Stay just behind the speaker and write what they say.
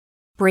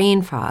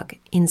brain fog,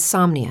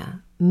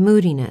 insomnia,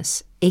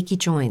 moodiness, achy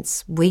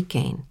joints, weight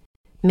gain.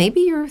 Maybe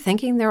you're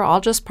thinking they're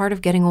all just part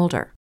of getting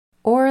older,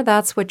 or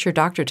that's what your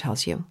doctor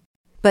tells you.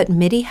 But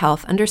MIDI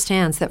Health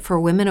understands that for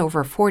women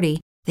over 40,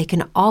 they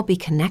can all be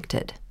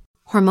connected.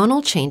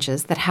 Hormonal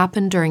changes that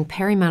happen during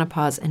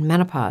perimenopause and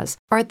menopause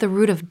are at the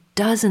root of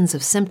dozens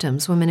of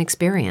symptoms women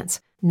experience,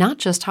 not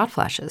just hot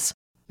flashes.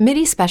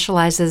 MIDI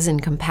specializes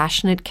in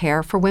compassionate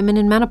care for women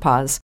in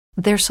menopause.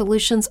 Their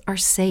solutions are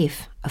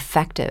safe,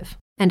 effective,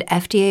 and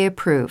FDA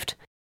approved.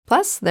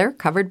 Plus, they're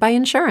covered by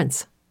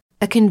insurance.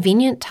 A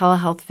convenient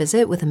telehealth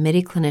visit with a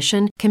MIDI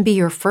clinician can be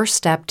your first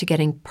step to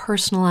getting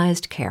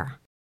personalized care.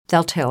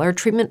 They'll tailor a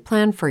treatment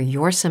plan for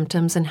your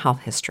symptoms and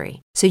health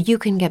history so you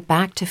can get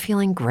back to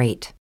feeling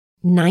great.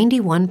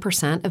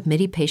 91% of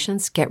MIDI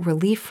patients get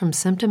relief from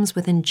symptoms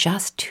within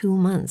just 2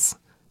 months.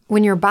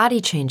 When your body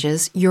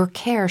changes, your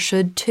care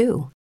should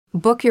too.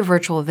 Book your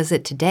virtual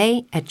visit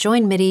today at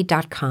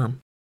joinmidi.com.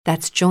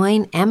 That's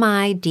joinmidi.com.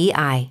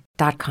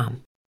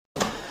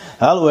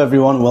 Hello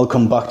everyone,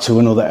 welcome back to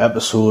another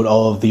episode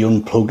of the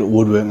Unplugged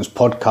Woodworkings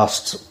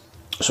podcast.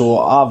 So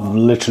I've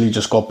literally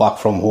just got back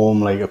from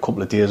home like a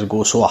couple of days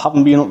ago, so I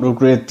haven't been up to a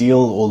great deal,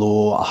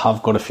 although I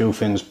have got a few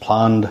things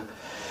planned.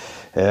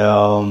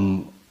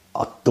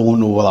 I don't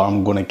know whether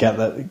I'm going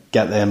to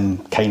get them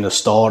kind of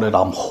started.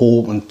 I'm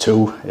hoping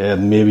to,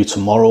 maybe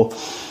tomorrow.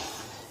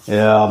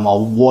 I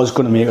was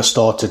going to make a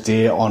start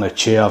today on a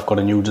chair. I've got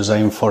a new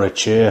design for a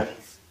chair.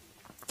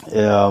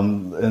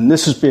 And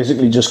this is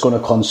basically just going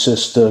to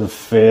consist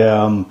of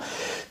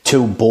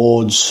 2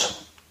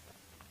 boards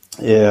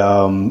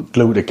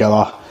glued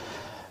together,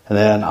 and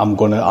then I'm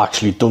going to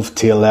actually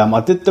dovetail them.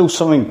 I did do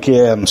something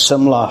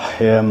similar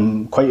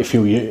quite a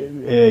few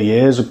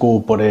years ago,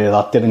 but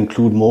that did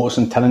include mortise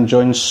and tenon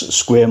joints,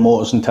 square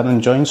mortise and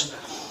tenon joints.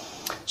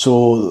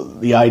 So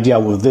the idea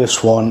with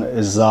this one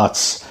is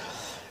that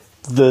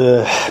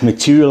the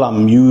material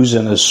I'm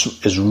using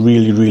is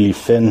really, really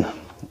thin.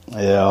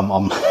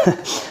 I'm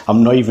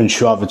not even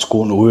sure if it's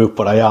going to work,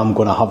 but I am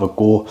going to have a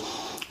go.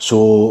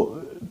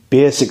 So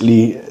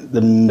basically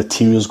the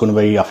material is going to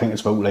be, I think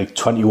it's about like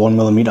 21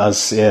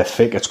 millimeters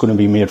thick. It's going to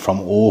be made from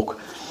oak,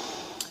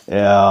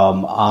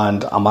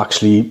 and I'm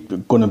actually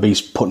going to be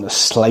putting a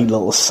slight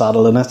little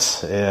saddle in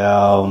it,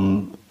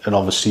 and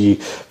obviously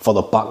for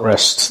the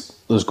backrest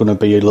there's going to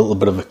be a little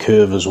bit of a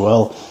curve as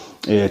well,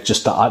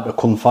 just to add to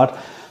comfort.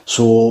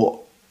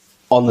 So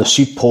on the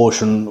seat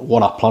portion,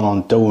 what I plan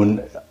on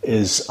doing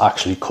is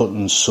actually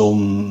cutting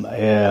some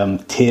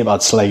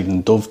tapered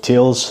sliding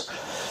dovetails.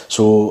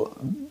 So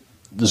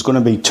there's going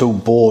to be 2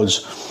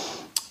 boards,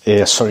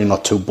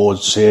 not 2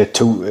 boards, 2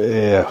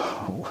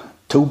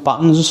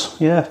 buttons,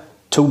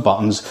 2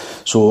 buttons.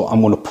 So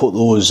I'm going to put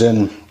those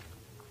in,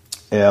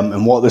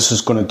 and what this is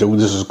going to do,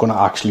 this is going to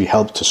actually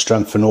help to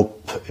strengthen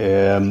up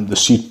the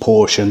seat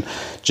portion,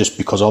 just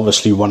because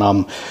obviously when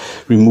I'm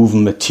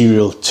removing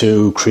material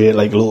to create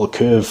like a little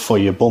curve for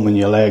your bum and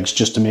your legs,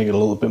 just to make it a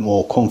little bit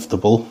more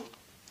comfortable,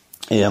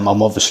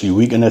 I'm obviously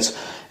weakening it,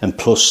 and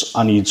plus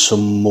I need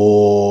some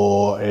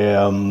more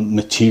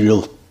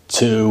material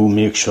to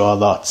make sure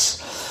that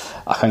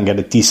I can get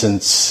a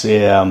decent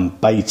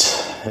bite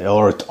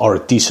or a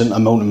decent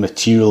amount of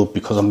material,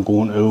 because I'm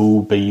going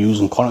to be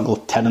using conical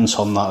tenons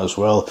on that as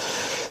well.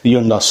 The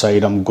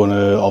underside I'm going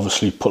to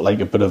obviously put like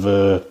a bit of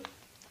a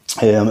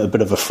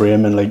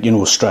frame in, like,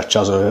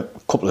 stretchers, a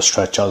couple of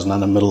stretchers and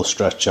then a middle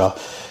stretcher,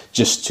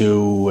 just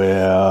to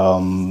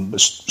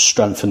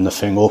strengthen the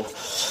thing up.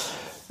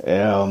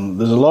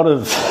 There's a lot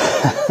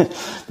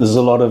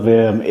of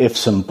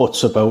ifs and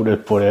buts about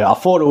it, but I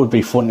thought it would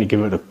be fun to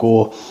give it a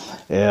go.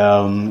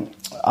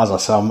 As I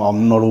said,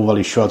 I'm not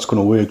overly sure it's going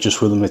to work,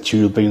 just with the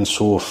material being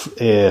so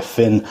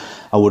thin.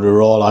 I would have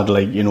all had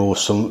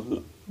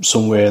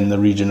somewhere in the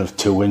region of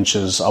 2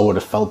 inches. I would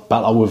have felt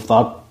better with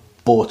that,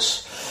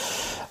 but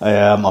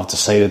I've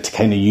decided to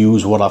kind of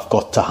use what I've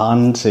got to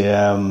hand,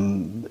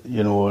 and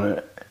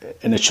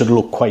it should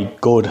look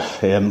quite good.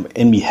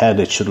 In my head,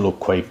 it should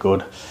look quite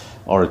good,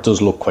 or it does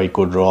look quite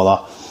good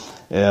rather.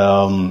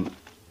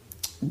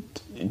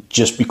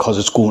 Just because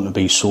it's going to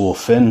be so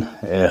thin.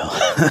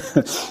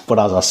 But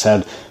as I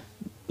said,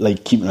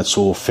 like, keeping it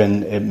so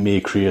thin, it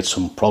may create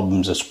some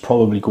problems. It's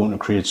probably going to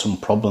create some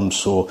problems,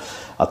 so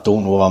I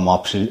don't know if I'm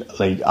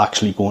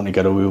actually going to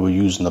get away with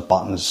using the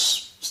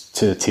buttons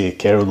to take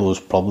care of those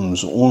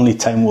problems. Only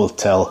time will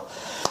tell.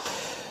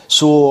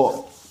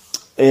 So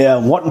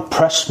what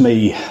impressed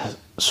me,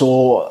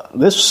 so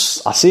this,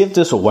 I saved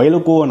this a while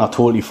ago and I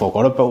totally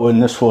forgot about it,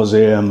 and this was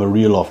a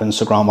reel off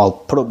Instagram. I'll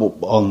put it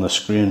up on the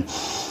screen.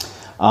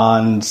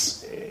 And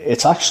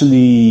it's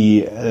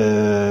actually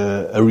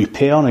a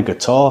repair on a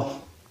guitar,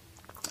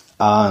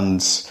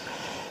 and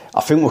I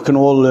think we can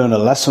all learn a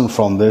lesson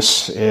from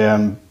this,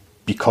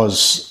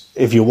 because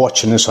if you're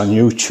watching this on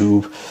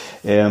YouTube,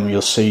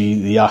 you'll see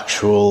the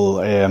actual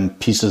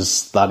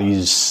pieces that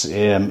he's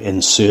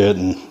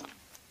inserting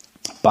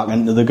back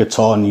into the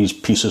guitar, and these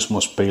pieces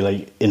must be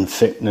like in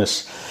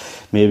thickness,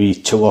 maybe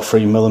 2 or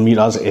 3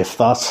 millimeters, if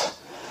that.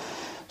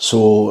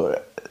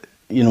 So,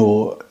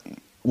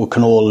 we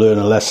can all learn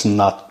a lesson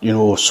that, you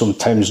know,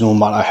 sometimes no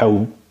matter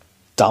how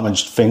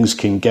damaged things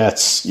can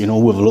get, you know,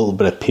 with a little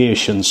bit of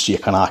patience, you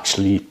can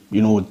actually,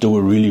 you know, do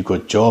a really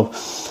good job.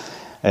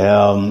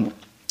 And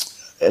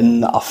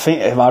I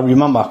think, if I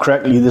remember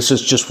correctly, this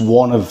is just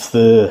one of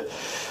the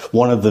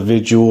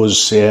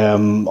videos.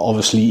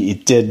 Obviously,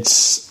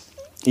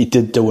 he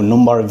did do a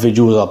number of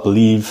videos, I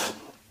believe.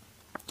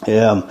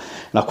 And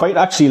I quite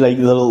actually like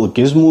the little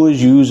gizmo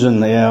he's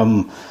using.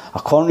 I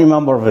can't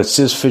remember if it's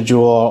this video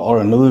or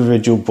another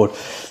video, but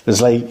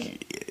there's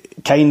like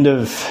kind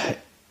of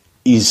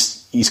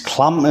he's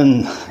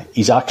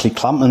actually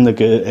clamping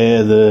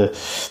the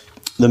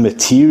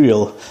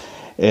material,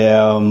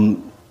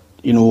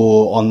 you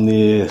know, on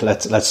the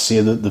let's say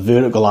the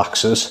vertical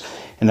axis,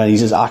 and then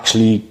he's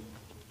actually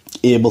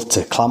able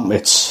to clamp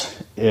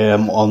it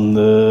on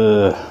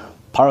the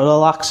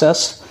parallel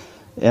axis.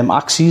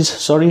 Axes,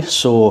 sorry.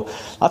 So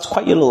that's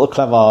quite a little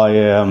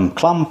clever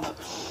clamp.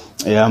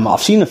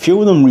 I've seen a few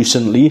of them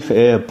recently,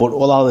 but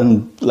other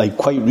than like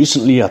quite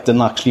recently, I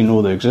didn't actually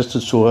know they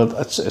existed. So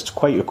it's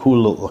quite a cool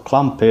little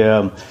clamp.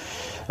 A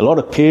lot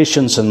of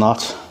patience in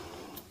that.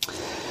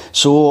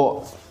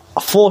 So I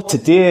thought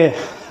today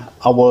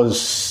I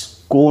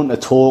was going to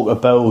talk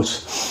about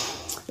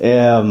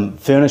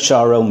furniture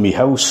around my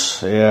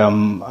house,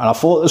 and I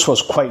thought this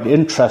was quite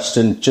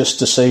interesting just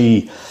to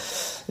see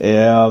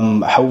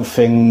how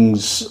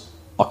things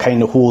are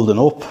kind of holding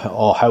up,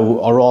 or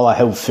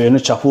how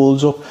furniture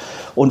holds up.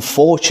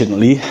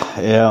 Unfortunately,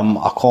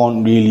 I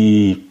can't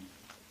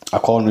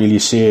really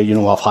say, you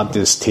know, I've had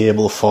this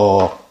table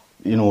for,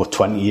 you know,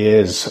 20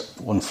 years.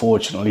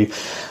 Unfortunately,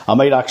 I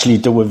might actually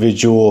do a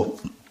video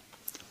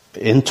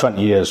in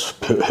 20 years,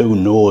 who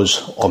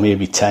knows, or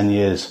maybe 10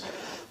 years.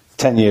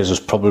 10 years is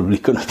probably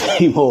going to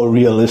be more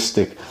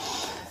realistic.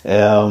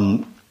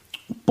 But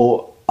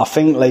I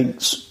think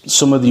like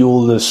some of the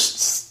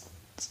oldest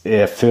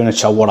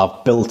furniture what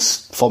I've built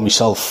for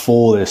myself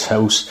for this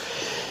house,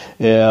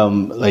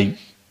 like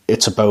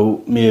it's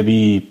about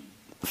maybe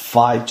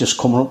just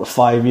coming up to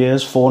 5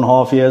 years,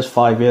 4.5 years,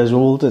 5 years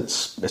old.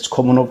 It's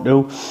coming up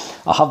now.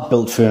 I have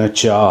built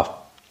furniture,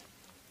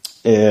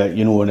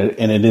 you know,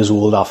 and it is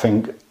old. I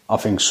think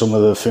some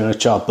of the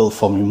furniture I built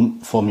for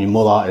my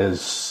mother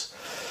is,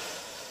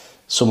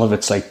 some of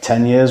it's like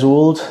 10 years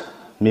old,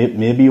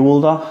 maybe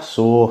older.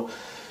 So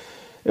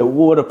it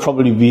would have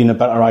probably been a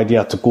better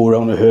idea to go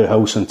around to her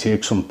house and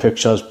take some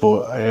pictures,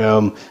 but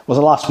it was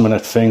a last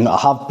minute thing. I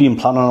have been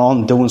planning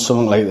on doing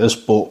something like this,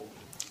 but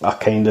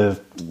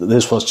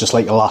this was just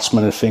like a last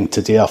minute thing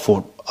today. I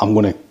thought I'm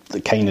going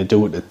to kind of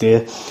do it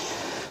today.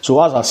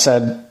 So as I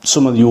said,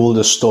 some of the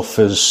older stuff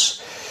is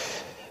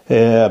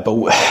about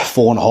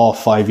 4.5,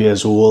 5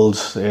 years old.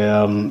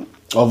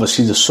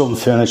 Obviously there's some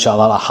furniture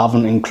that I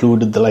haven't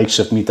included, the likes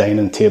of my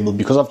dining table,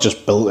 because I've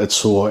just built it,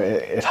 so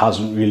it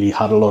hasn't really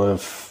had a lot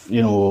of,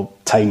 you know,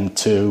 time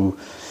to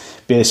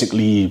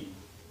basically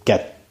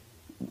get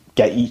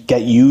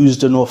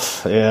used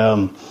enough,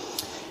 and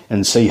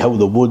see how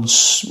the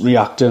wood's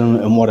reacting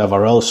and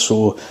whatever else.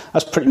 So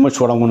that's pretty much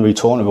what I'm going to be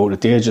talking about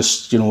today,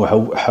 just, you know,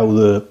 how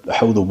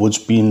the wood's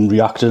been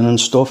reacting and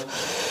stuff.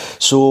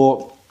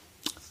 So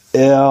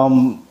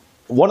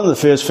one of the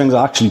first things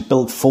I actually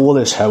built for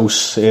this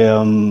house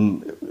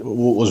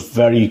was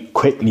very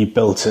quickly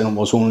built, and it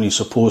was only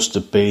supposed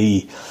to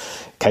be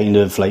kind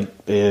of like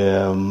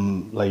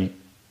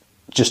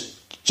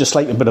just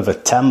like a bit of a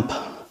temp.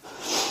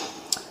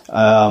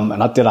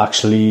 And I did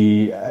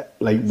actually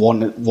like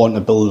want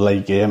to build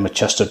like a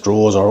chest of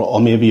drawers, or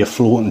maybe a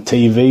floating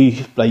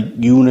TV like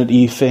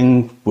unity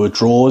thing with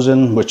drawers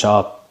in, which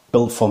I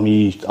built for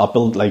me. I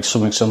built like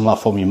something similar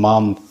for my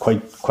mum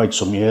quite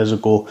some years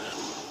ago.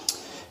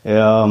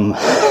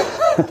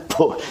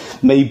 But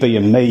me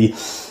being me,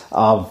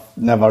 I've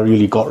never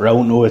really got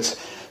round to it.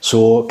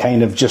 So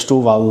kind of just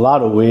over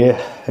that away,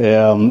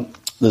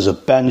 there's a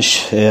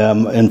bench,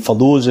 and for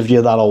those of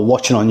you that are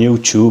watching on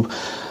YouTube,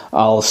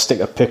 I'll stick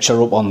a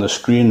picture up on the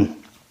screen.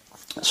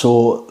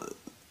 So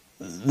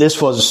this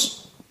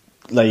was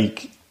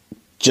like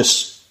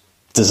just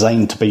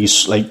designed to be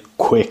like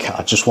quick.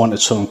 I just wanted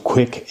something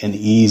quick and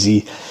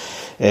easy.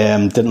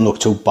 Didn't look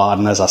too bad,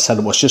 and as I said,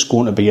 it was just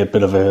going to be a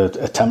bit of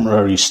a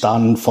temporary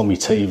stand for my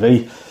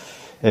TV.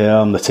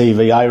 The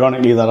TV,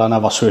 ironically, that I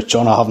never switch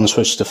on. I haven't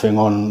switched the thing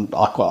on.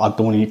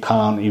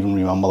 Can't even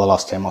remember the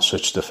last time I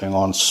switched the thing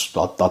on.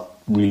 I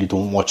really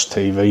don't watch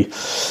TV,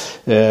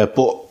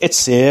 but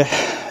it's there,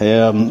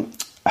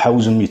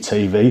 housing my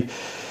TV.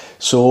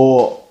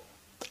 So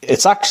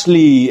it's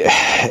actually,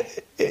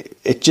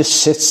 it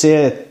just sits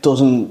there. It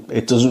doesn't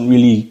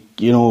really,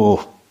 you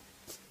know,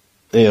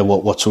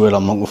 what's the word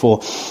I'm looking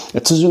for?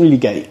 It doesn't really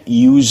get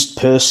used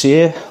per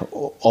se.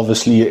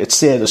 Obviously, it's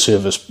there to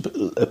serve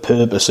a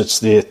purpose. It's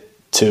there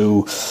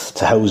to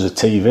house a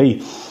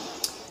TV.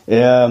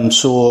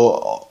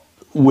 So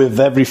with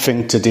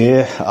everything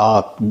today,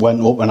 I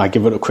went up and I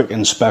gave it a quick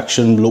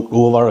inspection, looked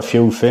over a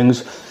few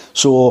things.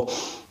 So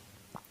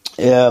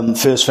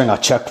first thing I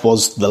checked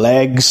was the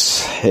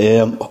legs.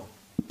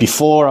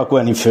 Before I go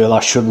any further, I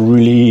should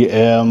really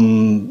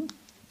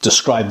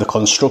describe the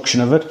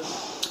construction of it.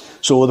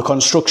 So the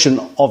construction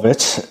of it,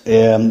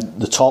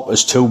 the top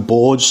is 2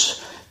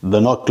 boards. They're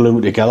not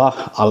glued together.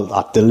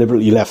 I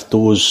deliberately left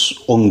those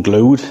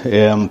unglued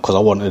because I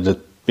wanted to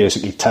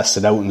basically test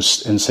it out and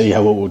see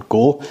how it would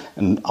go,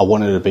 and I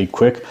wanted it to be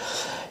quick.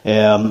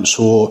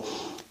 So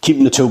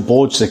keeping the 2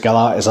 boards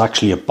together is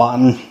actually a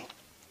batten.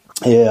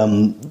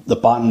 The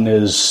batten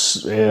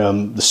is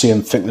the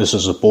same thickness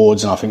as the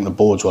boards, and I think the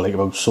boards were like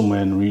about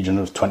somewhere in the region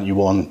of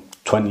 21,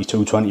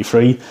 22,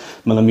 23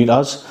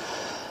 millimeters.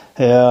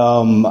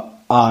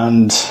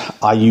 And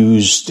I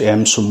used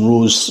some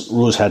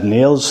rose head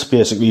nails.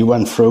 Basically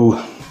went through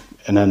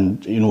and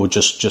then,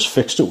 just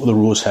fixed it with the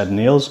rose head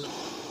nails.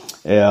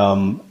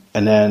 And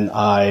then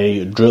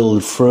I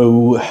drilled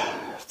through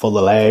for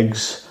the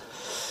legs,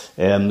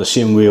 the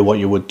same way what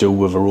you would do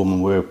with a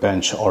Roman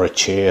workbench or a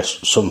chair,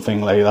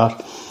 something like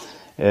that.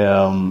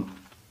 And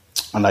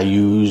I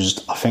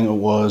used, I think it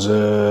was it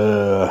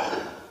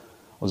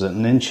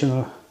an inch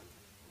and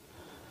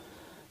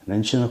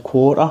a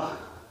quarter?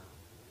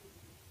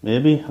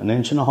 Maybe an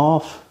inch and a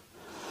half,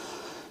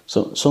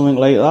 so something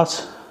like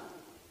that.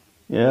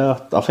 Yeah,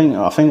 I think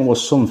it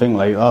was something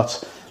like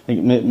that. Like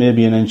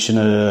maybe an inch and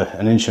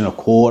a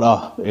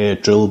quarter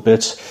drill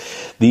bits.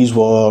 These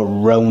were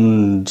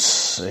round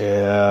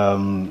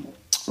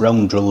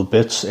drill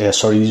bits.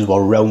 These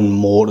were round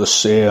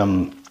mortise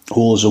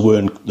holes.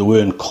 They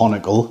weren't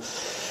conical.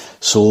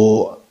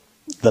 So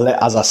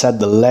as I said,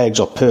 the legs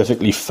are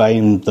perfectly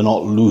fine. They're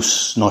not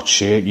loose, not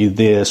shaky.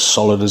 They're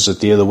solid as the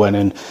day they went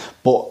in.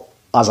 But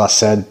as I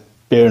said,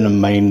 bearing in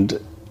mind,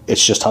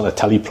 it's just had a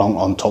teleplonk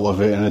on top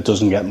of it and it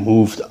doesn't get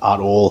moved at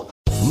all.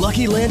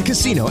 Lucky Land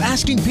Casino,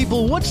 asking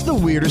people, what's the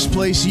weirdest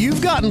place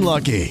you've gotten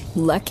lucky?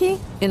 Lucky?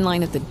 In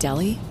line at the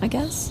deli, I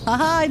guess?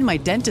 Aha, in my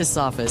dentist's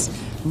office.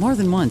 More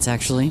than once,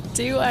 actually.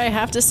 Do I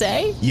have to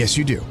say? Yes,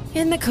 you do.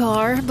 In the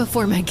car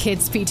before my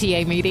kids'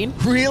 PTA meeting.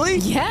 Really?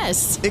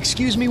 Yes.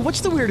 Excuse me,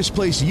 what's the weirdest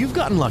place you've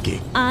gotten lucky?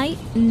 I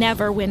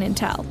never win and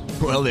tell.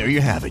 Well, there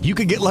you have it. You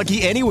can get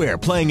lucky anywhere,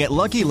 playing at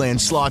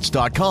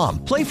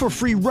LuckyLandSlots.com. Play for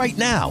free right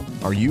now.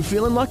 Are you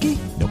feeling lucky?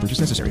 No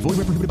purchase necessary. Void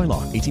where prohibited by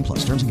law. 18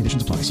 plus. Terms and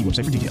conditions apply. See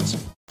website for details.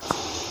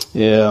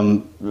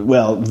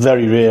 Well,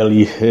 very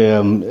rarely.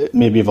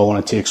 Maybe if I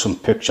want to take some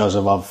pictures,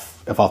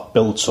 if I've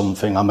built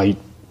something, I might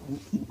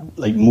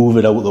like move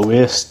it out of the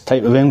way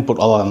type of thing. But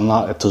other than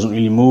that, it doesn't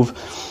really move.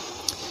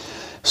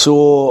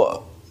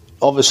 So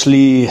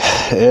obviously,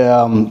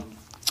 the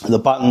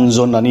buttons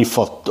underneath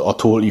are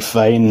totally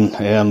fine.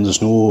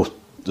 There's no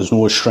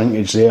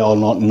shrinkage there, or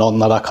none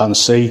that I can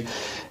see.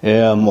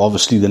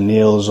 Obviously, the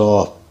nails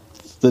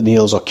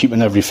are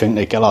keeping everything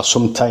together.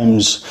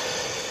 Sometimes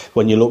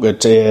when you look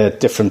at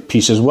different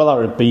pieces,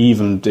 whether it be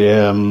even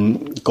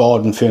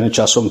garden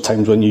furniture,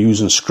 sometimes when you're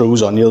using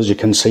screws or nails, you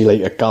can see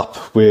like a gap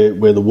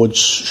where the wood's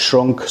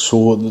shrunk.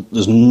 So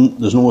there's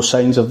no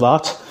signs of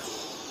that.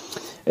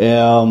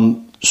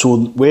 So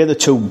where the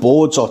 2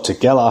 boards are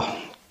together,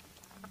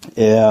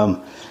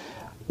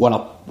 when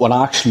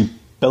I actually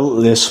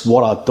built this,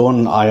 what I'd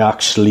done, I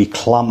actually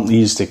clamped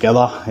these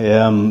together,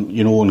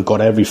 and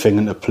got everything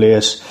into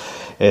place.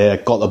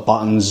 Got the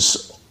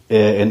buttons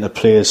into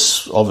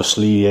place.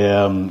 Obviously,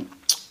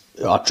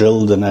 I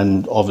drilled and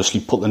then obviously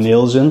put the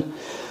nails in.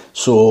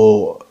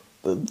 So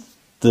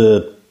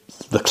the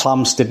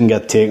clamps didn't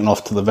get taken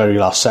off to the very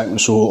last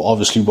second. So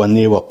obviously, when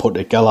they were put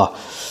together,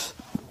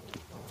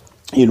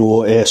 when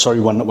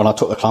I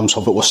took the clamps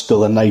off, it was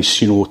still a nice,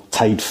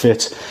 tight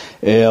fit.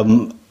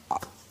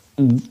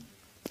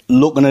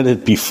 Looking at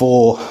it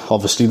before,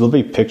 obviously there'll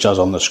be pictures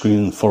on the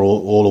screen for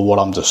all of what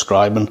I'm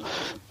describing.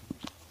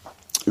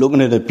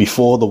 Looking at it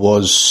before, there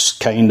was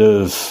kind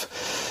of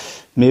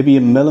maybe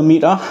a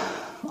millimetre,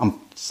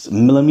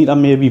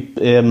 maybe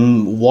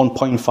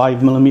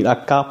 1.5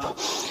 millimetre gap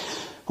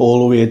all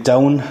the way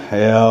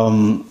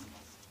down.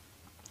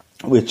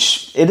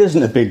 Which it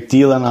isn't a big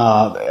deal, and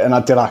I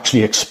did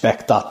actually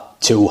expect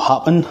that to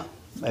happen.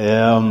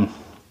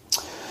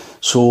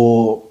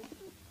 So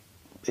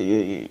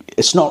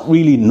it's not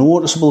really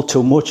noticeable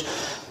too much.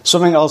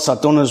 Something else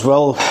I've done as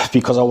well,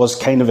 because I was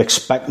kind of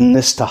expecting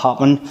this to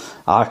happen,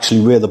 I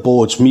actually, where the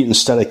boards meet,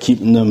 instead of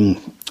keeping them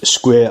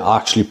square, I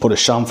actually put a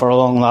chamfer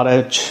along that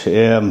edge,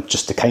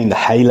 just to kind of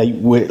highlight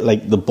where,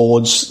 like, the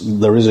boards,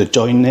 there is a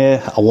join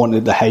there. I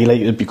wanted to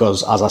highlight it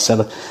because, as I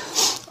said,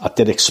 I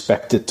did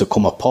expect it to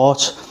come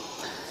apart.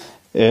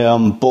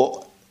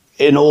 But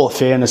in all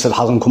fairness, it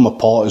hasn't come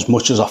apart as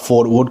much as I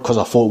thought it would, because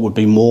I thought it would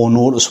be more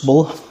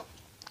noticeable.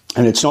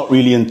 And it's not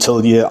really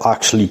until you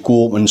actually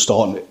go up and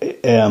start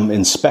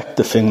inspect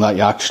the thing that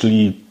you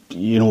actually,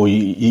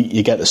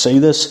 you get to see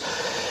this.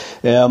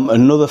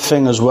 Another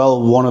thing as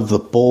well, one of the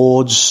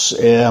boards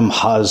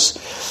has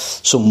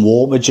some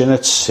warpage in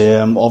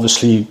it.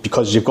 Obviously,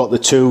 because you've got the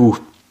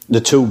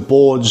two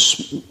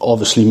boards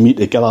obviously meet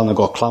together and they've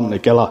got clamped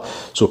together.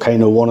 So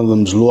kind of one of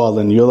them's lower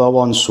than the other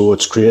one, so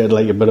it's created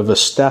like a bit of a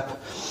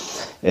step.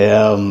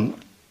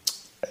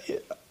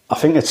 I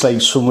think it's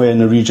like somewhere in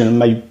the region, it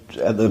might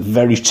at the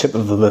very tip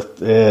of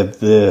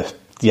the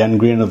end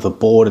grain of the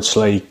board, it's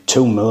like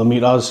 2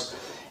 millimeters.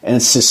 And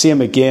it's the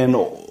same again,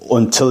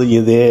 until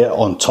you're there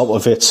on top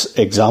of it,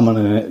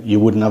 examining it, you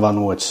would never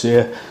know it's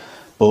there.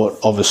 But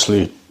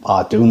obviously,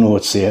 I do know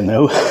it's there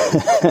now.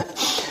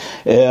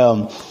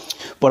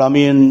 But I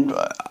mean,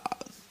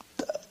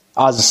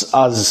 as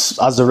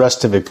the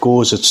rest of it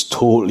goes, it's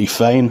totally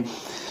fine.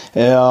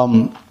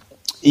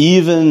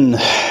 Even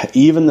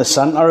the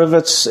centre of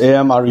it,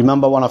 I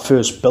remember when I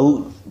first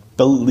built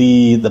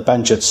the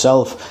bench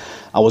itself,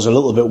 I was a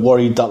little bit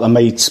worried that there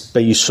might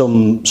be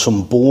some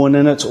bone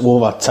in it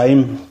over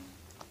time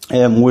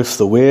with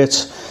the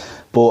weight.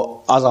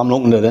 But as I'm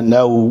looking at it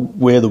now,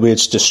 where the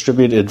weight's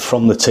distributed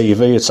from the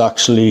TV, it's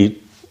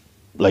actually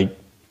like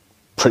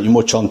pretty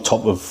much on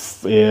top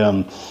of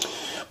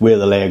where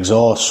the legs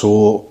are.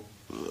 So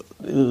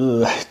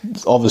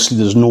obviously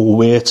there's no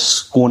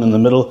weight going in the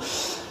middle.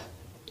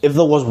 If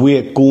there was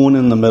weight going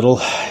in the middle,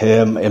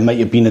 it might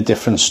have been a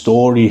different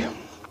story.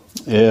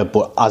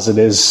 But as it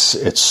is,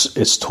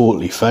 it's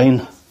totally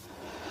fine.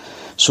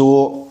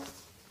 So,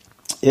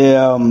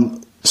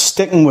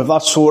 sticking with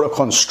that sort of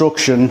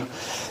construction,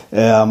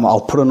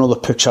 I'll put another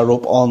picture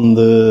up on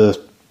the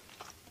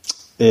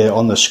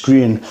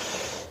screen.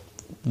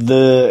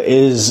 There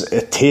is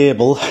a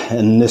table,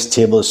 and this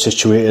table is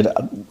situated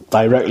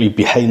directly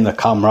behind the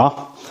camera,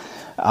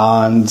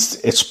 and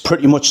it's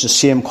pretty much the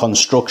same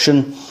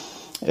construction.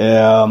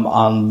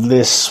 And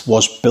this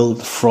was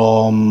built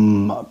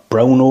from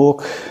brown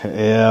oak.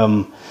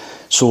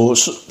 So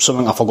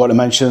something I forgot to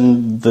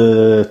mention,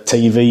 the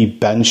TV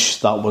bench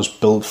that was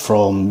built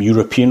from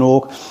European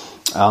oak,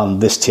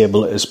 and this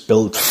table is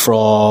built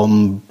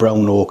from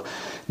brown oak.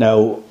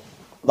 Now,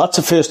 that's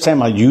the first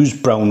time I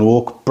used brown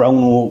oak. Brown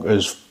oak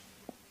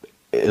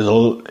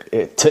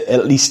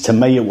at least to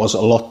me, it was a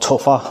lot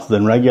tougher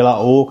than regular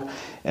oak,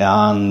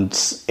 and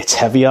it's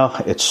heavier.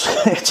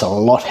 It's a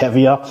lot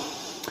heavier.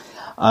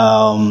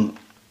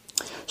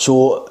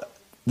 So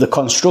the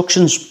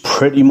construction's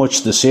pretty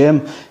much the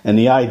same, and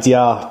the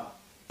idea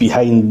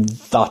behind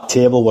that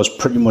table was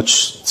pretty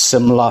much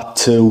similar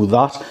to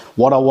that.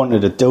 What I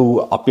wanted to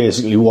do, I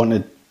basically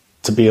wanted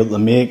to be able to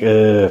make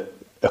a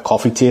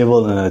coffee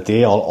table in a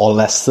day or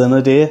less than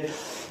a day.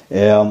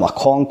 I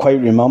can't quite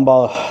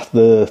remember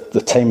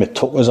the time it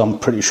took us. I'm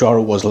pretty sure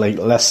it was like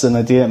less than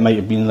a day. It might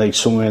have been like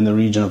somewhere in the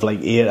region of like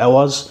 8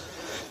 hours.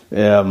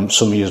 Some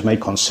of you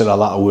might consider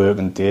that a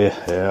working day,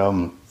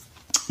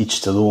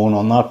 each to their own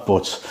on that,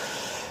 but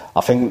I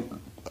think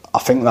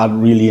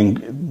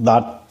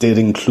that did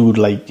include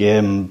like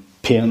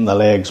painting the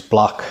legs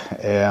black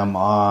and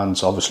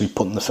obviously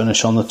putting the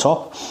finish on the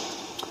top.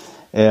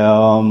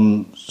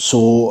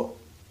 So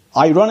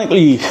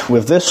ironically,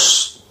 with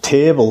this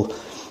table,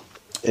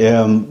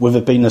 with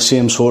it being the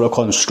same sort of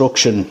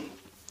construction,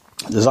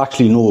 there's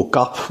actually no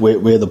gap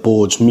where the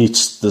boards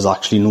meet. There's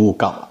actually no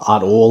gap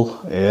at all.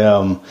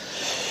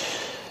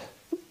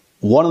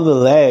 One of the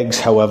legs,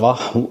 however,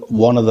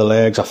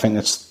 I think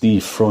it's the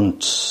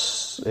front,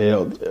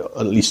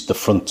 at least the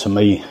front to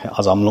me,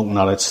 as I'm looking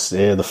at it,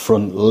 the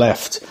front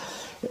left,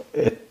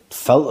 it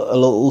felt a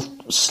little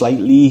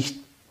slightly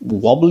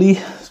wobbly,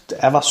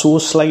 ever so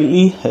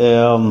slightly.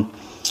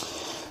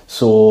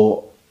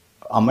 So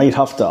I might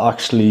have to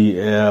actually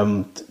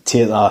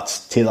take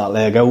that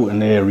leg out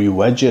and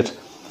re-wedge it.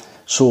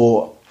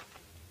 So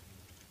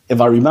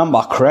if I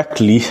remember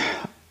correctly,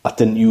 I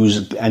didn't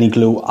use any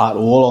glue at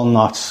all on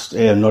that,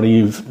 not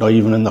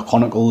even in the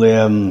conical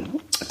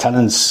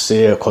tenons,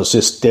 because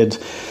this did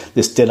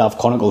have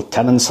conical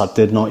tenons. I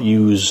did not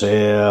use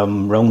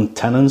round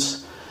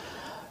tenons,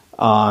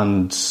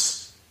 and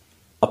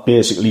I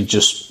basically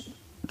just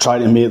tried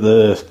to make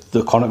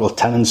the conical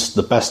tenons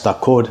the best I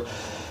could,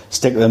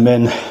 stick them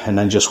in, and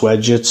then just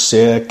wedge it.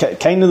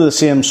 Kind of the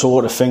same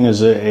sort of thing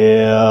as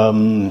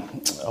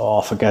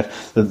I forget.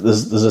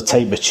 There's a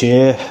type of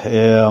chair.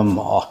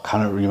 I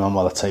can't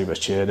remember the type of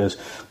chair it is,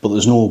 but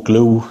there's no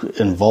glue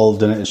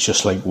involved in it. It's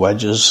just like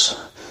wedges.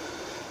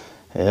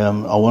 I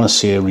want to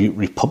say a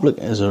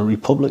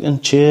Republican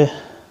chair.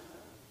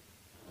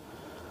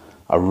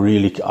 I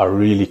really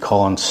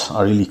can't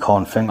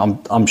think.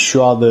 I'm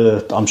sure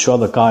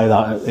the guy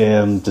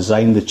that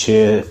designed the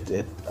chair,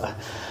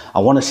 I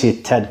want to say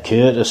Ted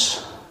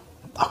Curtis.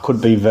 I could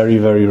be very,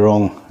 very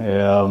wrong.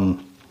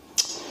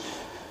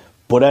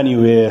 But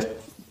anyway,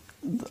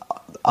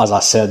 as I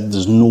said,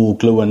 there's no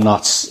glue in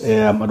that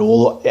at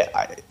all.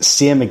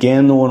 Same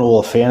again though, in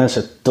all fairness,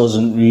 it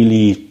doesn't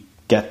really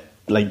get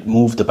like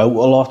moved about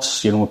a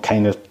lot. You know,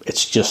 kind of,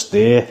 it's just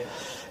there.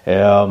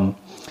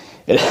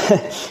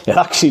 It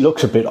actually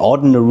looks a bit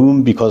odd in the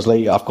room because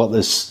like I've got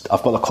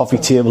the coffee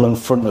table in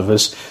front of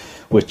us,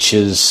 which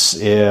is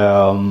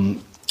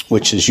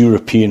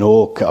European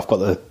oak. I've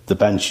got the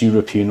bench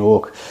European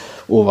oak.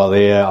 Over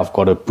there, I've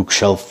got a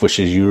bookshelf which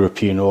is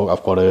European oak.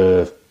 I've got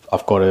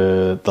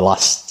the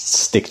last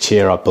stick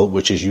chair I built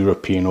which is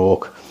European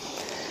oak,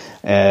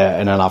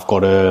 and then I've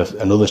got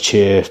another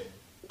chair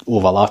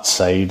over that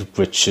side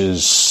which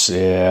is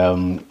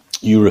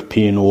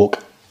European oak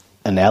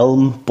and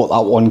elm, but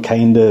that one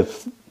kind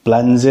of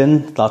blends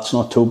in. That's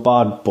not too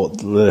bad, but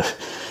the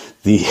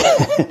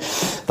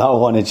that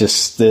one, it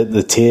just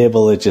the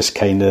table, it just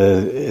kind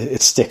of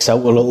it sticks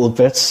out a little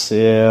bit.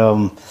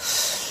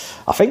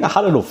 I think I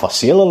had it up for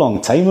sale a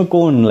long time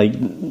ago, and like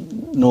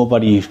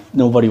nobody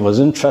was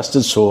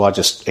interested, so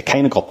it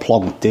kind of got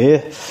plugged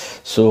there.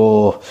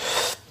 So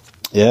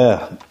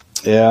yeah.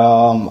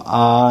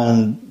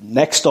 And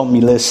next on my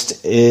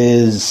list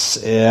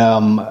is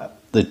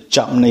the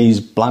Japanese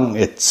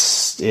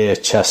blankets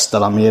chest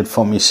that I made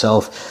for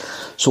myself.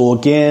 So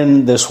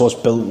again, this was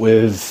built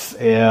with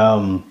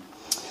brown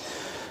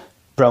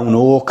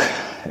oak,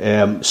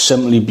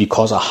 simply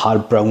because I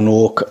had brown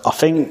oak. I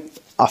think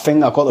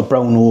I got the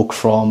brown oak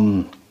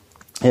from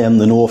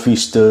the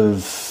northeast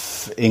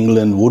of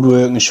England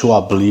woodworking show,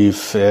 I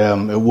believe.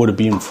 It would have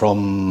been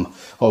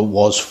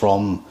was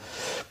from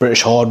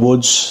British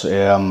Hardwoods.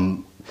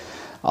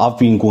 I've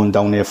been going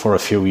down there for a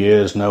few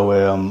years now,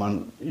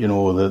 and you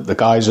know the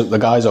guys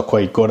are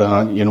quite good,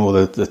 and you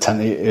know they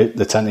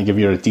tend to give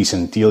you a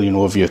decent deal, you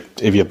know, if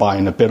you're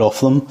buying a bit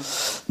off them.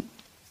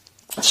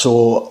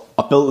 So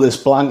I built this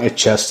blanket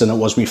chest, and it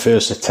was my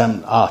first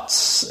attempt at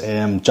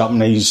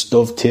Japanese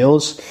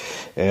dovetails.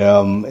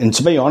 And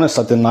to be honest,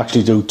 I didn't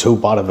actually do too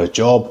bad of a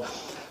job.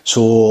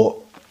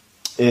 So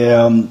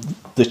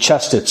the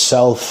chest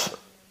itself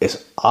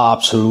is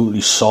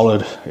absolutely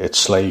solid.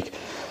 It's like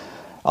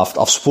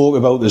I've spoke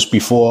about this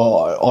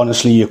before.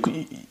 Honestly,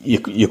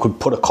 you could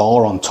put a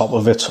car on top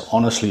of it.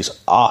 Honestly, it's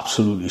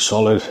absolutely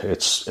solid.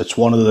 It's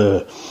one of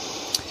the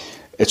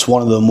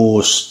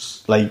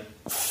most like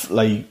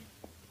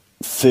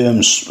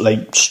firm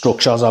like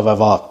structures I've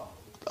ever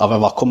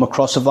come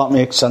across, if that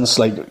makes sense.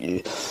 Like,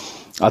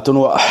 I don't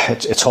know,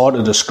 it's hard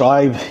to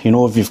describe. You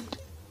know, if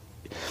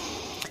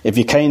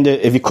you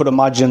could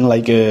imagine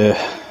like a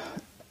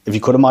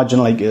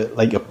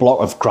block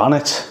of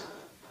granite,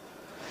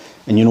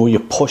 and you know you're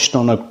pushed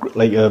on a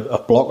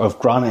block of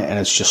granite, and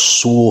it's just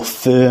so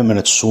firm, and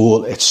it's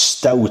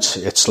stout.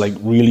 It's like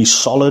really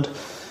solid.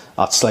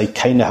 That's like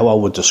kind of how I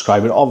would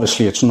describe it.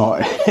 Obviously, it's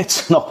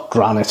not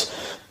granite,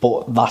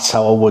 but that's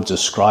how I would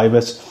describe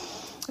it.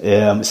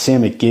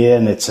 Same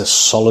again, it's as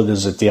solid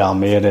as the day I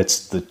made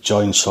it. The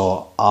joints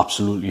are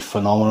absolutely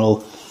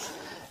phenomenal.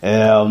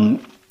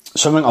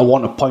 Something I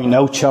want to point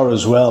out here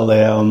as well,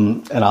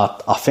 and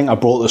I think I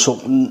brought this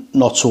up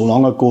not so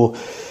long ago.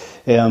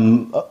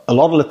 A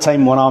lot of the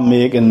time when I'm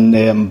making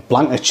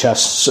blanket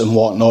chests and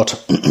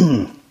whatnot,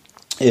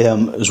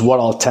 is what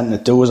I'll tend to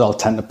do is I'll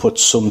tend to put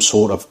some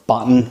sort of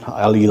batten.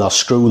 I'll either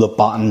screw the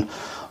batten,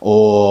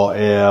 or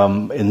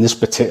in this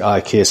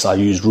particular case I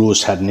used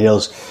rose head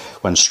nails.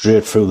 Went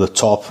straight through the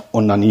top,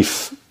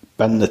 underneath,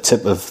 bent the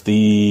tip of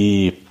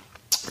the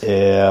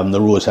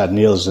rose head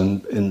nails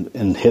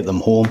and hit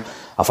them home.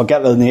 I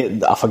forget the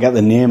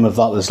name of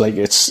that. There's like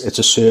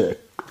it's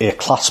a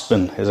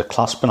clasping. Is a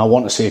clasping? I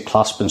want to say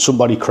clasping.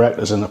 Somebody correct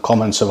us in the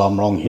comments if I'm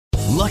wrong here.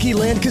 Lucky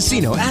Land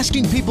Casino,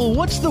 asking people,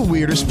 what's the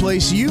weirdest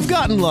place you've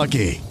gotten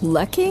lucky?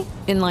 Lucky?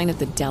 In line at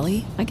the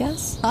deli, I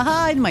guess?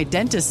 Aha, in my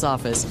dentist's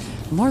office.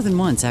 More than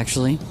once,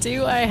 actually.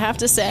 Do I have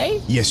to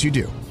say? Yes, you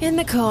do. In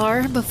the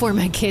car before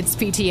my kids'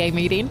 PTA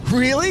meeting.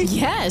 Really?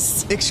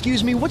 Yes.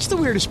 Excuse me, what's the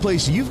weirdest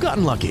place you've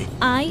gotten lucky?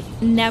 I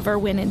never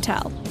win and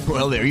tell.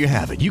 Well, there you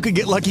have it. You can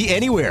get lucky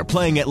anywhere,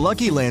 playing at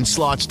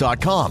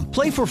LuckyLandSlots.com.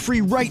 Play for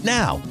free right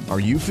now. Are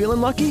you feeling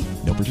lucky?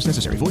 No purchase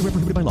necessary. Void where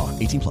prohibited by law.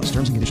 18+.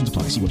 Terms and conditions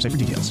apply. See website for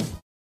details.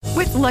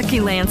 With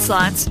Lucky Land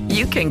Slots,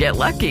 you can get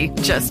lucky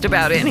just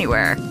about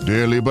anywhere.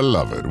 Dearly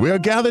beloved, we are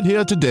gathered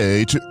here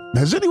today to...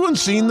 Has anyone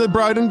seen the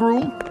bride and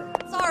groom?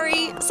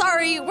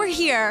 Sorry, we're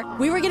here.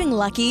 We were getting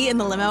lucky in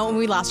the limo and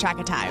we lost track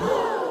of time.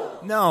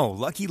 No,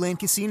 Lucky Land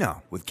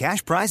Casino, with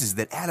cash prizes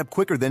that add up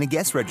quicker than a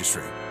guest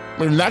registry.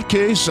 In that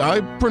case,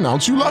 I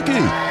pronounce you lucky.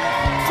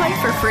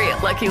 Play for free at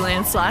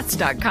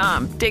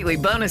LuckyLandSlots.com. Daily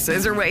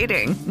bonuses are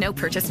waiting. No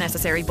purchase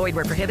necessary. Void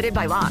where prohibited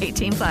by law.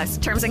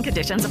 18+. Terms and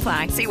conditions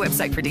apply. See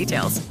website for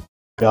details.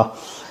 Yeah.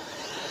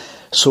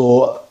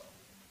 So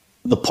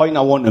the point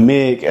I want to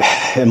make,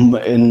 and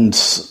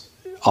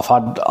I've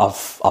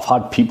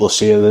had people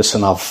say this,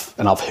 and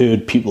I've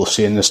heard people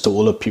saying this to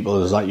other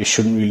people, is that you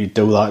shouldn't really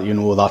do that. You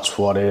know, that's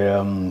what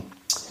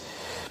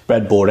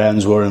breadboard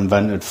ends were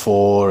invented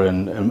for,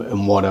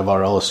 and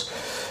whatever else.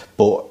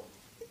 But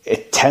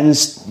it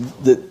tends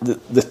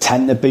they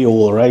tend to be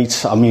all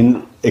right. I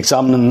mean,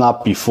 examining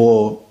that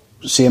before,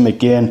 same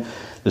again.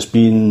 There's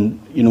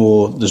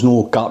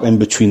no gap in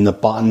between the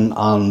batten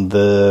and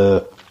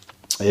the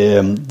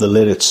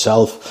lid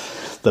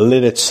itself. The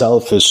lid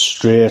itself is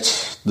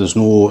straight. There's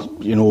no,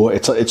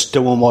 it's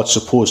doing what it's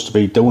supposed to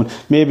be doing.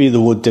 Maybe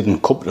the wood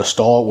didn't cup to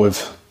start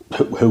with.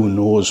 Who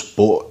knows?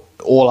 But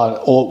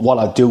what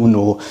I do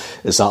know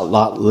is that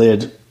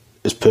lid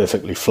is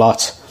perfectly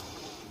flat.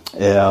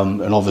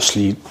 And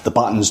obviously the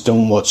batten's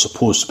doing what it's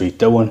supposed to be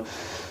doing.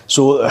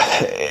 So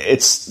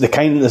it's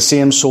the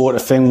same sort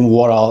of thing.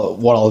 What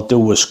I'll do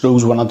with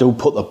screws, when I do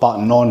put the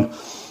batten on,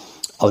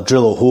 I'll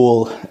drill a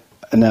hole,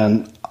 and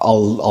then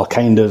I'll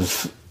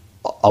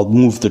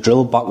move the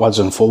drill backwards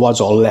and forwards,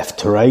 or left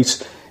to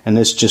right, and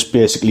this just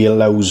basically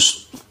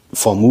allows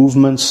for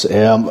movements.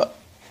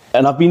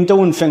 And I've been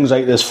doing things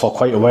like this for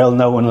quite a while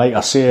now, and like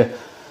I say,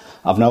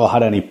 I've never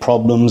had any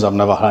problems, I've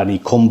never had any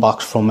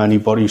comebacks from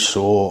anybody,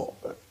 so,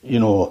 you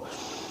know,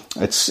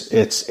 it's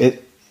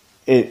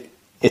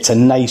a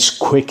nice,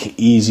 quick,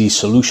 easy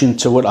solution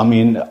to it. I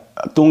mean,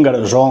 don't get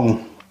us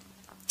wrong,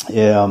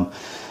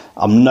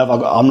 I'm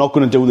not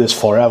going to do this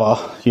forever,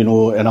 you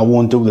know, and I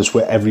won't do this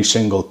with every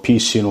single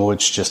piece, you know,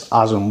 it's just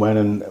as and when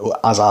and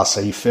as I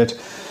see fit.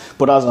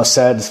 But as I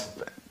said,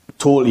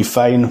 totally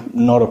fine,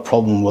 not a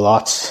problem with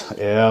that.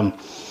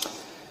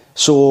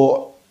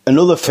 So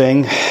another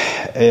thing,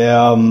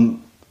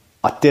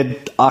 I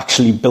did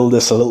actually build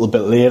this a little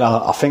bit later.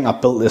 I think I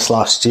built this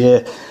last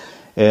year.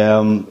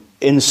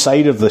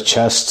 Inside of the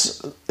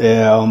chest,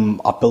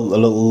 I built a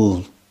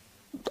little.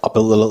 I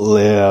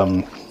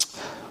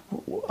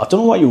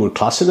don't know what you would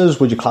class it as.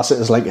 Would you class it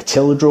as like a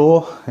till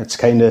drawer? It's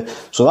kind of,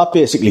 so that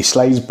basically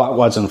slides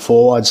backwards and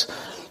forwards.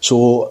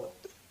 So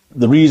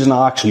the reason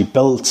I actually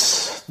built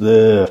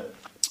the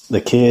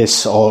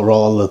case, or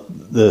rather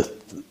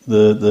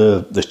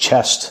the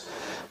chest,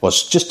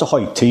 was just to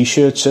hide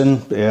t-shirts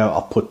in.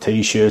 I put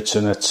t-shirts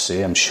in it,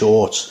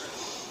 shorts,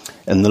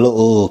 and the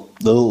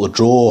little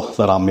drawer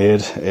that I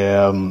made.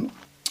 That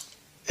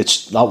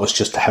was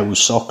just to house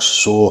socks.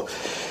 So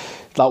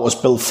that was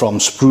built from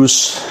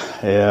spruce,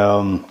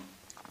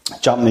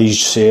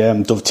 Japanese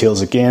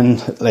dovetails again.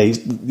 Like,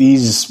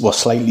 these were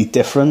slightly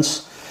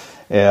different.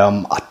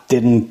 I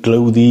didn't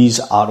glue these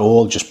at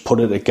all, just put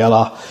it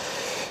together,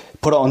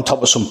 put it on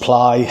top of some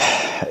ply,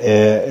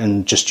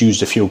 and just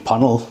used a few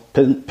panel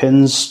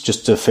pins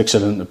just to fix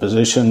it into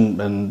position,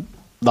 and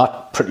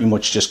that pretty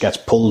much just gets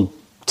pulled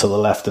to the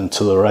left and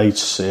to the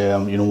right,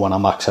 you know, when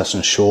I'm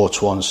accessing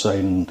shorts one side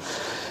and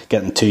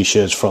getting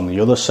t-shirts from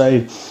the other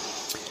side.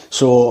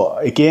 So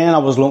again, I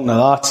was looking at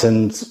that,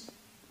 and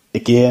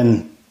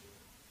again,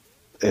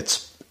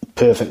 it's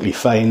perfectly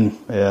fine.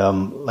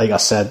 Like I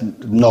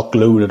said, not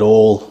glued at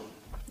all,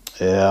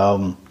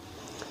 and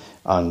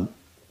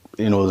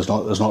you know,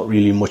 there's not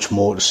really much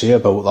more to say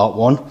about that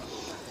one.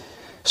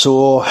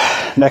 So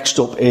next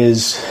up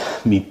is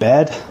my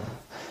bed.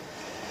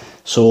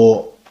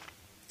 So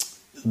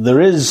there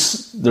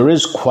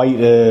is quite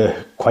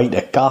a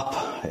gap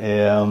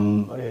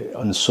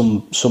on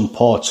some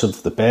parts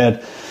of the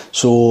bed.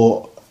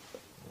 So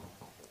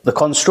the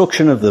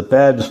construction of the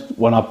bed,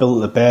 when I built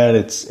the bed,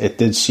 it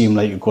did seem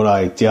like a good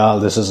idea.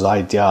 This is the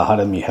idea I had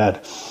in my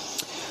head.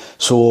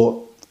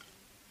 So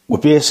I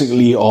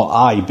basically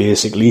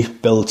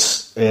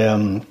built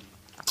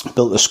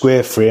a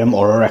square frame,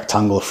 or a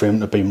rectangle frame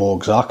to be more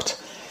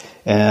exact.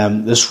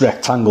 This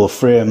rectangle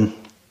frame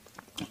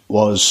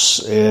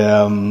was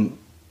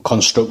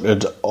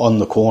constructed on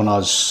the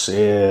corners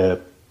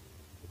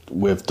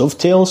with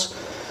dovetails,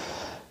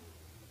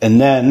 and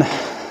then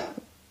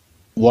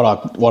what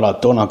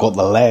I'd done, I got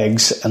the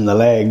legs, and the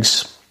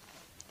legs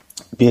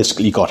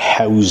basically got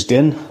housed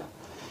in,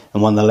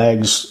 and when the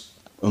legs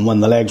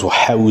were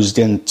housed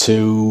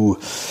into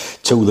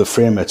the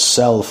frame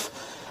itself,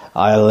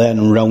 I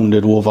then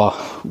rounded over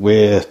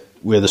where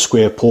the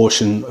square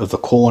portion of the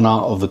corner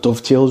of the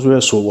dovetails were,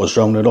 so it was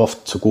rounded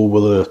off to go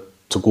with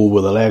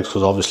the legs,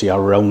 because obviously I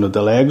rounded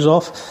the legs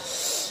off,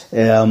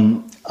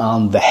 and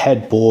the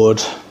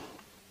headboard,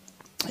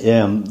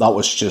 that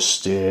was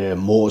just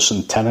mortise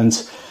and tenon,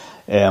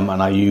 and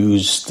I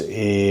used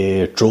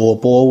a drawer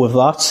bore with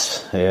that.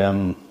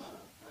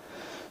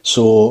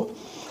 So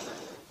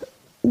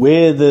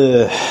where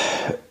the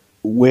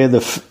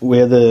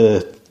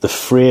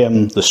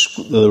frame,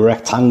 the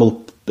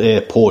rectangle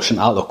portion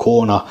at the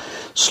corner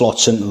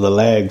slots into the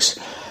legs,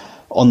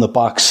 on the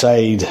back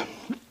side,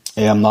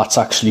 that's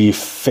actually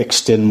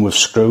fixed in with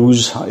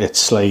screws.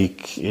 It's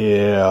like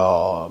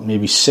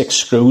maybe 6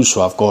 screws,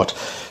 so I've got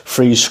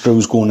 3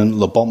 screws going into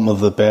the bottom of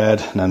the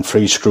bed, and then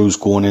 3 screws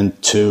going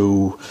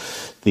into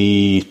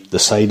the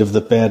side of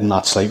the bed, and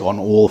that's like on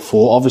all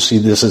 4. Obviously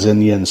this is in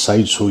the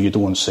inside, so you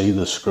don't see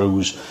the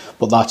screws,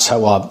 but that's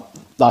how I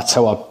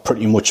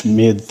pretty much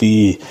made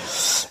the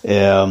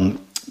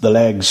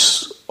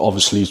legs,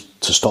 obviously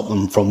to stop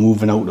them from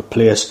moving out of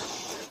place.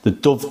 The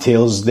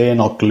dovetails, they're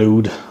not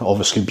glued,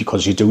 obviously,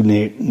 because you do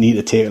need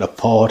to take it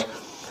apart.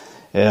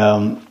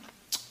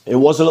 It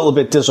was a little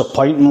bit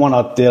disappointing when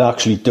I did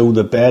actually do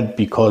the bed,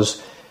 because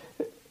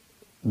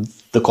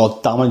they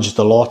got damaged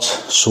a lot.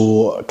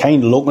 So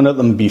kind of looking at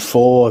them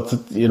before,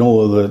 you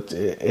know, that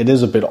it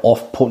is a bit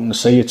off-putting to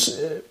see.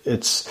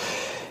 It's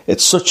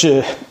such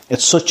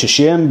a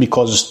shame,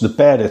 because the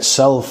bed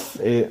itself,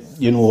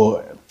 you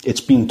know,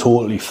 it's been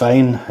totally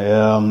fine.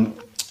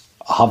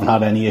 I haven't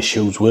had any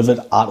issues with it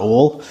at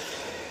all.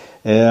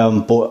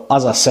 But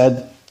as I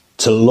said,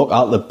 to look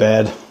at the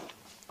bed,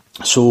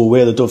 so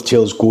where the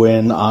dovetails go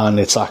in, and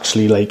it's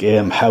actually like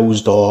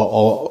housed,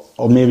 or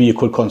maybe you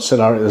could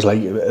consider it as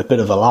like a bit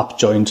of a lap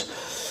joint.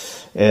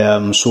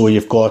 So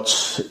you've got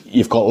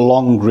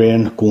long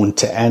grain going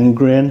to end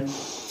grain,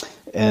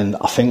 and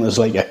I think there's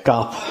like a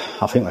gap.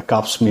 I think the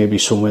gap's maybe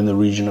somewhere in the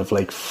region of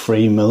like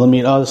 3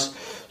 millimeters.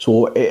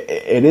 So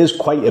it is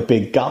quite a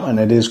big gap, and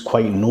it is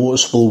quite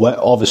noticeable.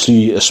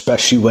 Obviously,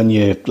 especially when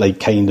you like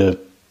kind of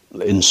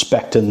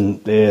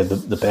inspecting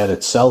the bed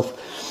itself.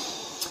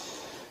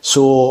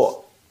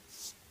 So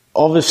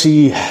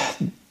obviously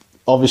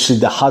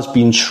there has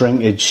been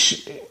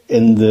shrinkage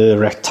in the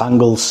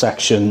rectangle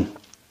section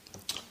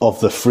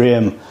of the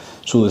frame,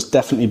 so there's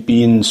definitely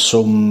been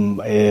some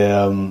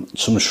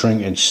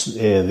shrinkage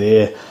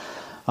there.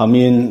 I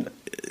mean,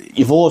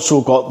 you've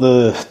also got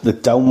the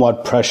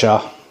downward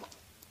pressure,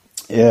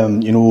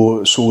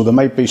 so there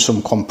might be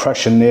some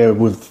compression there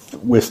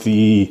with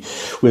the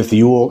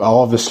yoke.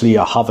 Obviously,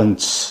 I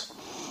haven't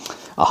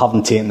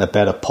taken the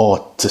bed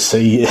apart to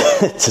see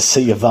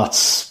if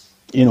that's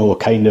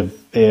kind of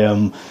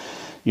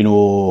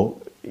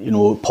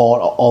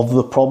part of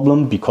the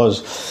problem,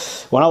 because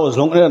when I was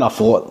looking at it, I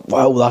thought,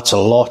 wow, that's a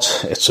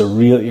lot. It's a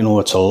real,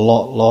 it's a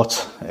lot.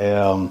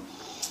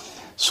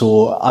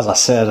 So as I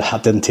said, I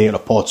didn't take it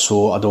apart,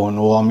 so I don't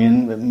know. I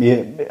mean,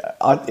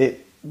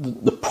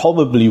 there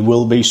probably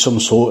will be some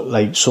sort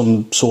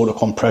of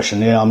compression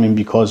there. I mean,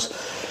 because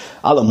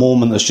at the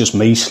moment it's just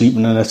me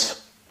sleeping in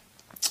it.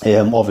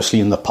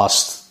 Obviously, in the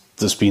past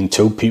there's been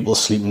 2 people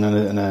sleeping in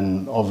it, and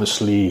then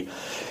obviously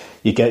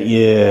you get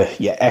your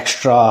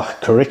extra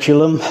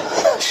curriculum,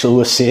 shall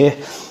we say.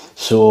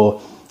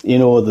 So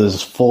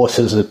there's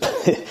forces at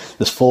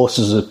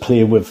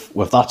play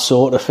with that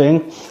sort of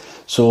thing.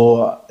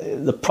 So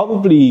there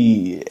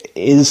probably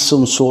is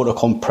some sort of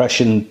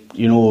compression,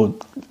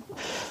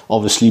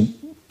 obviously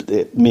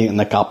making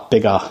the gap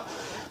bigger.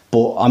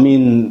 But I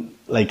mean,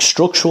 like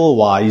structural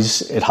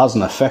wise, it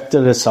hasn't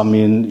affected it. I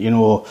mean,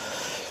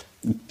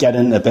 get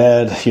into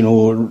bed,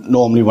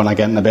 normally when I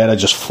get into bed, I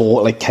just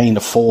fall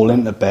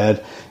into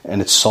bed,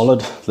 and it's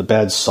solid. The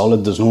bed's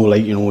solid. There's no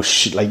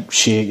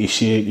shaky,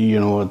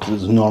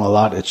 there's none of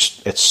that.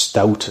 It's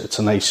stout. It's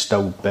a nice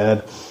stout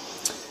bed.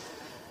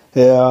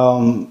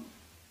 The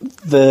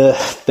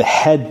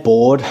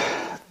headboard,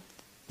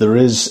 there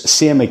is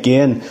same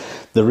again.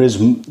 There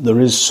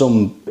is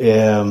some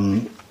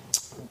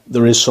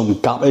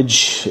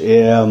gappage,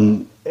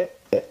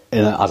 and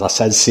as I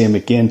said, same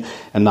again,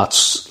 and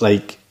that's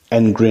like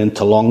end grain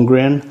to long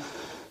grain.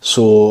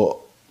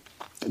 So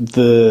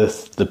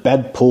the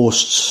bed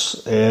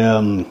posts,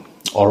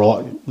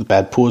 or the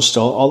bed posts,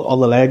 all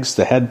the legs,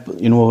 the head,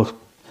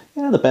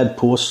 the bed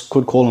posts,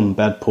 could call them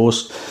bed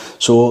posts.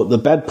 So the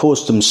bed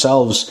posts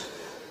themselves,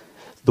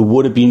 there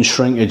would have been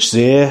shrinkage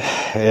there.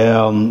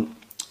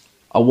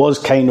 I was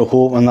kind of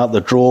hoping that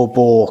the draw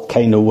bore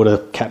kind of would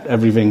have kept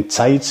everything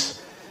tight,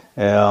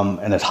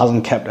 and it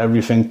hasn't kept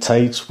everything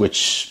tight,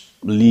 which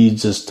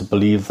leads us to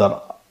believe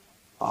that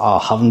I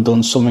haven't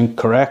done something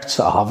correct.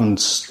 I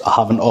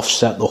haven't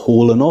offset the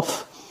hole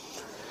enough.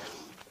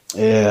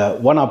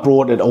 When I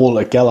brought it all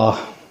together,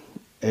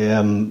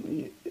 there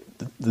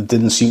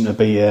didn't seem to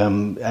be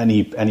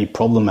any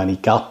problem, any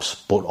gaps,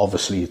 but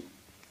obviously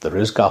there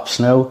is gaps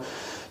now.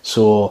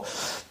 So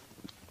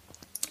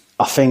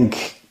I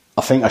think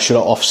I should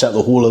have offset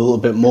the hole a little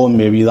bit more.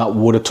 Maybe that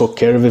would have took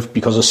care of it,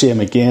 because I say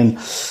again,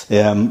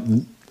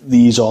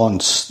 these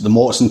aren't, the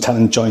mortise and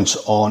tenon joints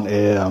aren't,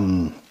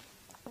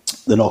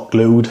 they're not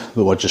glued.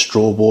 They were just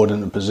drawboard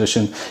into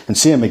position. And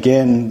same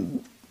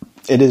again,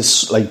 it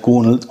is like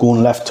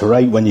going left to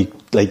right. When you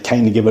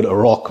kind of give it a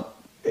rock,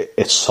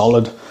 it's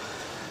solid.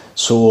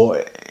 So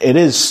it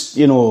is,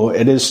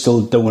 it is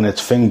still doing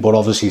its thing. But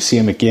obviously,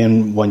 same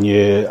again, when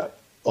you're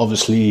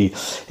obviously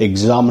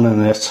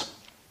examining it,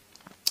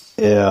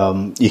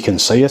 you can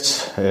see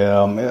it.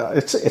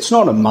 It's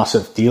not a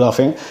massive deal. I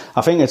think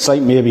it's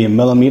like maybe a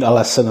millimetre,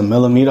 less than a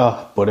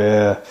millimetre, but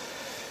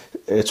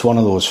it's one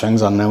of those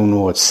things. I now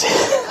know it's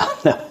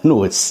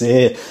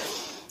there.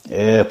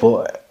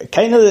 But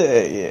kind of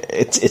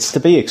it's to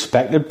be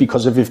expected,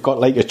 because if you've got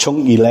like a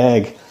chunky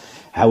leg,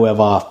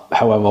 however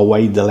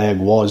wide the leg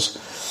was,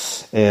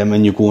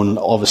 and you're going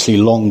obviously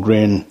long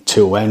grain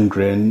to end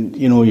grain,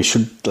 you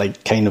should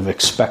kind of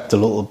expect a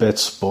little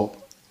bit. But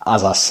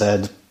as I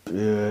said,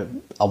 I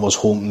was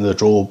hoping the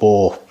draw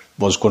bore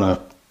was going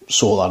to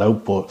sort that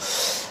out, but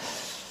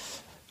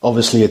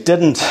obviously it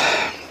didn't.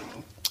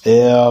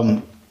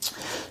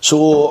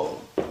 So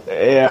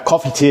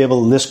coffee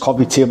table, this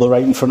coffee table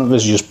right in front of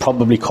us, you just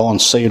probably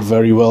can't see it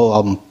very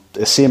well.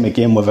 The same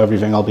again with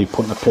everything, I'll be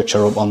putting a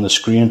picture up on the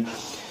screen.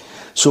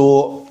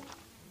 So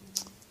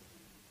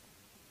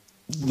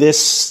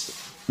this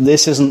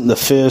isn't the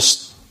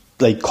first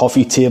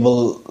coffee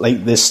table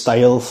like this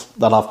style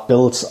that I've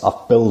built.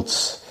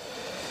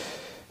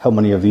 How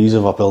many of these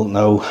have I built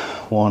now?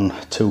 1,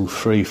 2,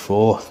 3,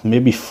 4,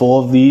 maybe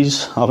 4 of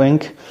these, I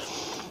think.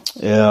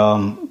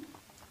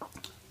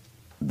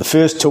 The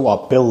first 2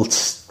 I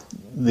built,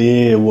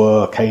 they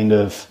were kind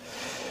of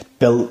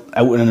built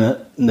out of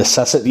a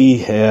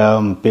necessity.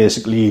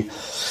 Basically,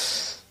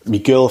 my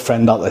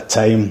girlfriend at the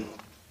time,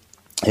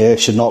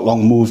 she'd not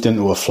long moved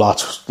into a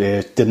flat.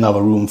 They didn't have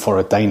a room for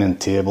a dining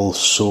table,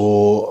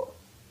 so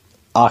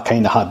I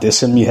kind of had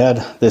this in my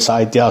head, this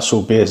idea.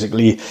 So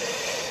basically,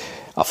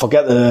 I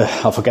forget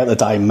the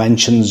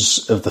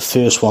dimensions of the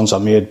first ones I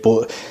made,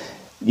 but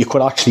you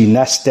could actually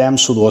nest them.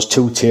 So there was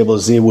 2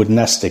 tables, they would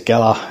nest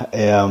together.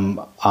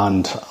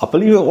 And I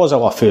believe it was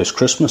our first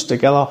Christmas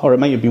together, or it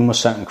might have been my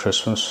second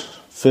Christmas,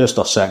 first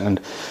or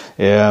second.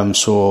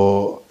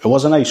 So it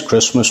was a nice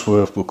Christmas.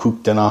 We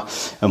cooked dinner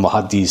and we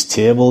had these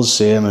tables.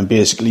 And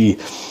basically,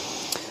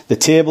 the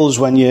tables,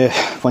 when you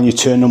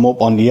turn them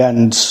up on the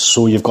end,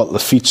 so you've got the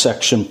feet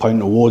section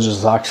pointing towards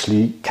us,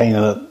 actually kind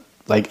of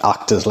like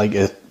act as like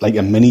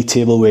a mini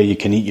table where you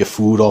can eat your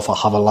food off or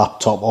have a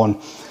laptop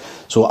on.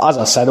 So as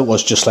I said, it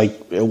was just like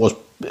it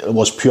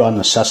was pure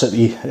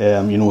necessity,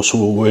 so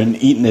we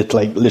weren't eating it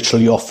like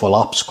literally off for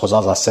laps, because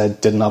as I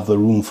said, didn't have the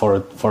room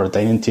for a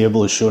dining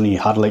table. She only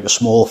had like a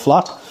small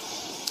flat.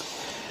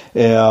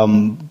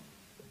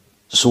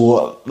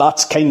 So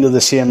that's kind of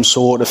the same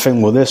sort of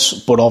thing with this,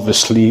 but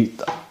obviously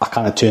I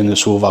kind of turn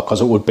this over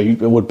because it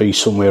would be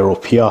somewhere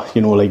up here,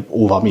 like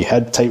over my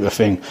head type of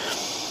thing.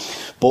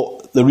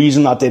 But the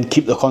reason I did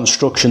keep the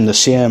construction the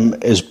same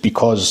is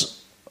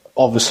because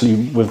obviously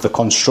with the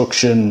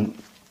construction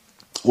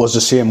was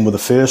the same with the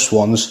first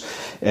ones.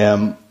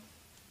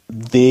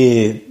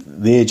 They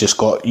just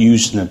got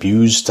used and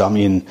abused. I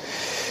mean,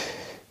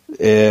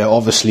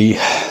 obviously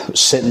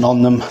sitting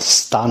on them,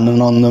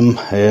 standing on them.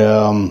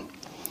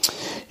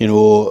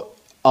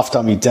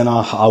 After my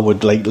dinner, I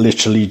would like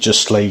literally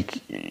just like,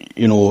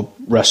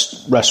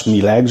 rest my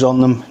legs on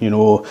them.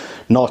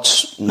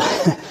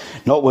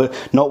 Not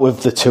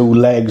with the 2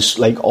 legs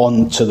like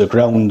onto the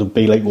ground. There'd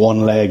be like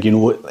one leg,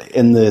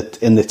 in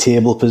the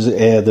table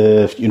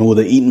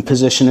the eating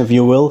position, if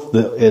you will,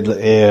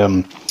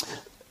 in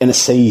a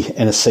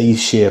C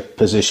shape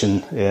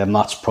position.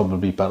 That's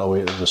probably a better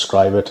way to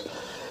describe it.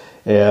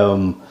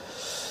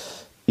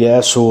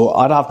 So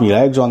I'd have my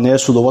legs on there.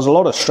 So there was a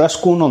lot of stress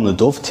going on the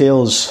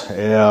dovetails,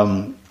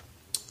 and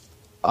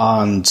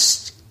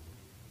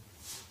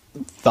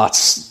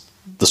that's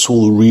the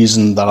sole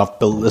reason that I've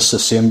built this the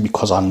same,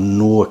 because I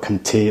know it can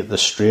take the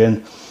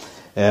strain.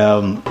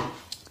 There's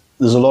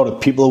a lot of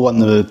people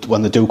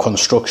when they do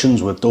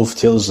constructions with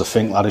dovetails, they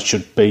think that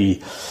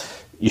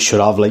you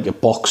should have like a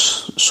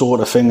box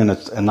sort of thing,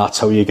 and that's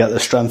how you get the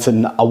strength.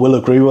 And I will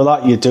agree with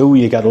that. You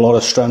get a lot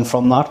of strength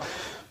from that,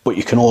 but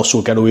you can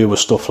also get away with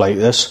stuff like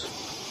this.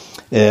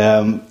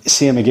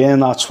 Same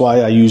again, that's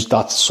why I used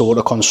that sort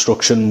of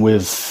construction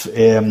with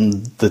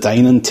the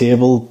dining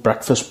table,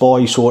 breakfast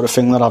boy sort of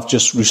thing that I've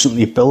just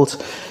recently built.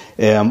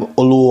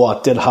 Although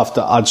I did have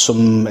to add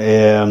some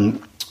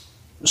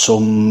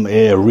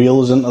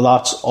rails into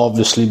that,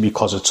 obviously,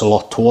 because it's a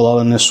lot taller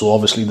than this. So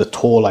obviously the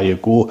taller you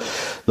go,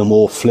 the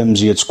more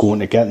flimsy it's going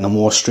to get and the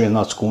more strain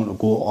that's going to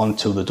go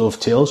onto the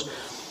dovetails.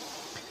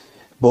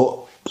 But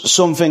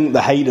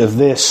the height of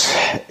this,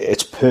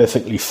 it's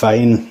perfectly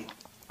fine.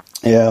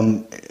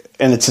 And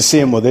it's the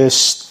same with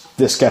this.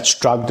 This gets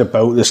dragged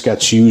about. This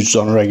gets used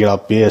on a regular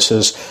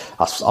basis.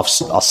 I'll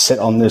sit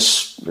on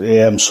this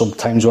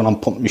sometimes when I'm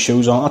putting my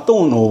shoes on. I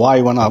don't know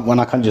why when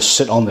I can just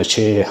sit on the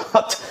chair.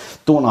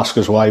 Don't ask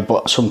us why,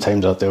 but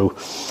sometimes I do.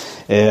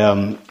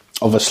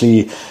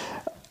 Obviously,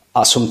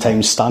 I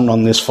sometimes stand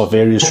on this for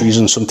various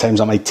reasons. Sometimes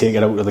I might take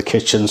it out of the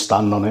kitchen,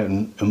 stand on it,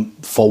 and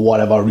for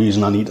whatever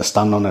reason I need to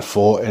stand on it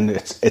for. And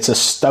it's a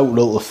stout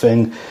little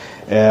thing.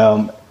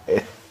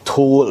 It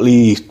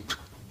totally,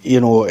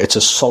 it's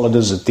as solid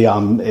as the day I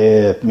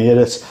made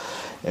it.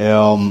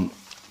 And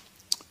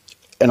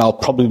I'll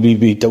probably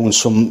be doing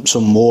some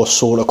more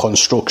sort of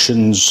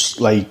constructions,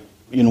 like,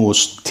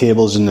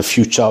 tables in the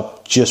future,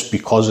 just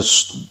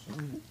because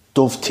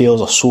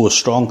dovetails are so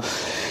strong.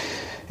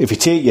 If you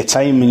take your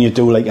time and you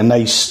do like a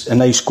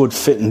nice good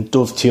fitting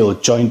dovetail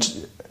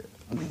joint,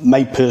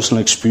 my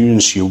personal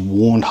experience, you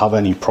won't have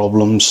any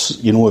problems.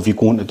 If you're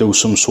going to do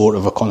some sort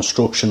of a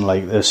construction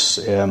like this,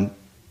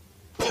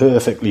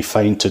 perfectly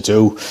fine to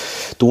do.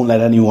 Don't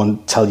let anyone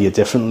tell you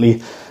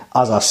differently.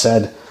 As I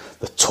said,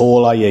 the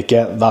taller you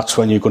get, that's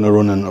when you're going to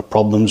run into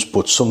problems.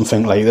 But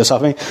something like this, I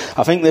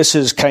think this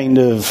is kind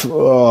of,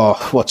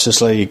 what's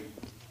this like?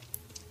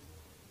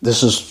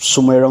 This is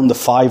somewhere around the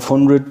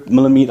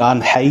 500mm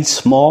in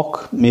height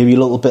mark, maybe a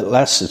little bit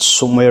less. It's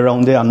somewhere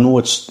around there. I know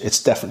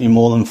it's definitely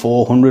more than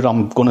 400.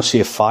 I'm going to say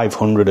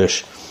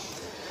 500-ish.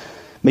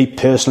 Me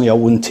personally, I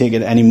wouldn't take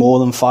it any more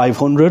than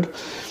 500.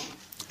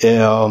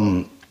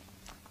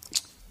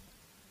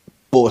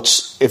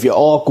 But if you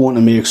are going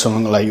to make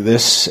something like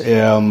this,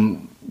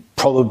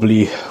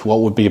 probably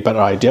what would be a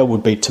better idea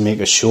would be to make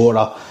it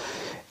shorter.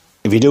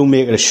 If you do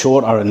make it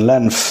shorter in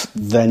length,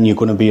 then you're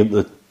going to be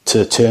able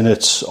to turn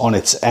it on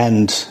its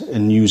end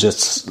and use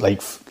it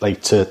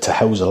like to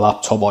house a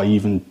laptop, or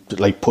even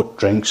like put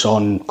drinks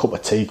on, cup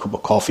of tea, cup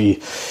of coffee,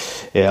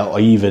 or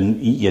even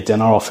eat your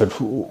dinner off it,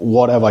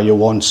 whatever you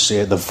want.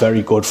 They're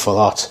very good for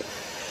that.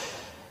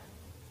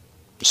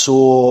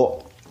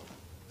 So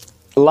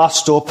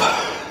last up,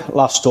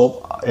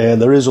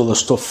 there is other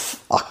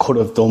stuff I could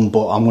have done,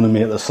 but I'm going to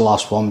make this the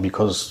last one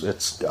because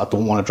I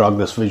don't want to drag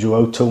this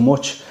video out too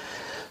much.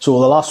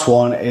 So the last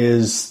one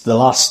is the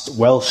last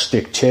Welsh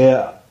stick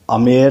chair I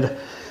made.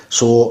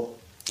 So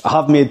I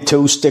have made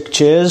 2 stick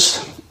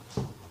chairs.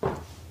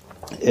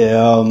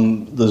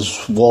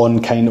 There's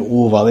one kind of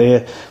over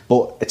there,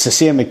 but it's the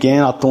same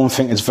again. I don't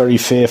think it's very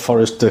fair for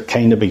us to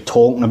kind of be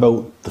talking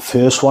about the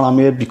first one I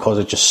made, because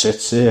it just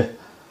sits there.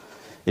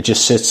 It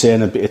just sits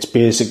there, and it's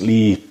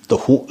basically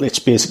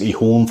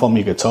home for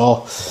my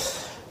guitar.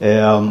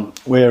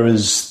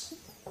 Whereas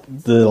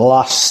the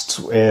last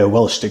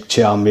Welsh stick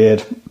chair I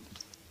made,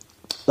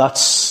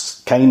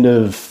 that's kind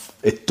of,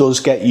 it does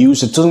get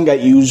used. It doesn't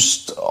get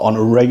used on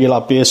a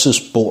regular basis,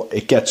 but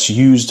it gets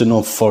used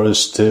enough for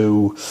us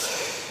to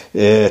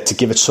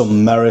give it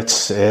some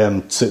merit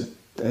and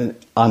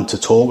to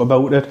talk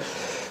about it.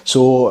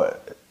 So,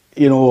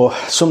 you know,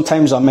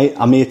 sometimes I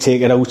may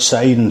take it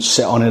outside and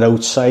sit on it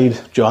outside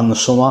during the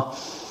summer,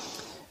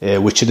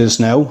 which it is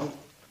now.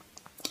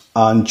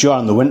 And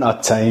during the winter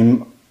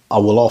time, I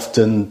will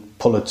often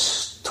pull it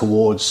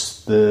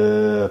towards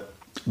the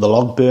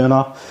log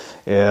burner.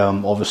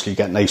 Obviously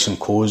get nice and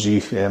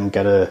cosy,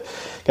 get a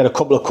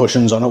couple of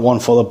cushions on it, one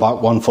for the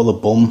back, one for the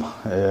bum,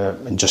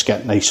 and just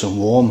get nice and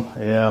warm.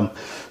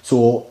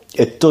 So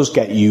it does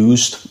get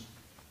used.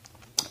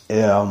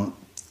 The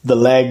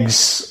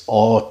legs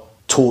are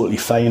totally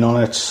fine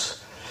on it.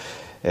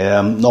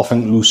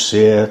 Nothing loose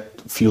here,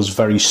 feels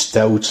very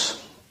stout.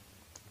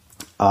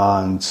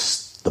 And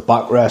the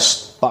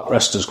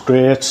backrest is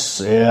great.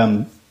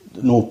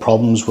 No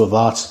problems with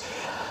that.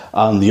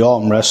 And the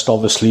armrest,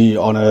 obviously,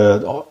 on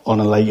a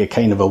like a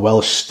kind of a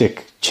Welsh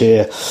stick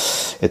chair,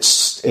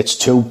 it's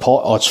 3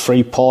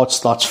 parts.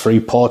 That's 3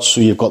 parts.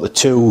 So you've got the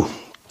two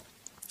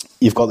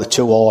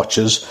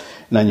arches,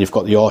 and then you've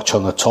got the arch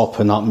on the top,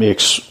 and that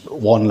makes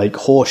one like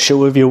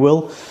horseshoe, if you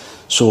will.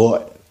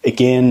 So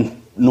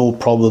again, no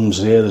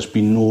problems there. There's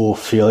been no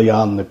failure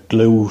on the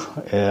glue.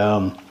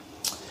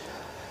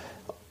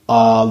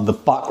 The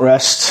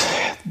backrest,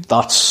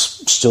 that's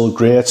still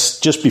great.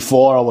 Just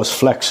before I was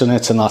flexing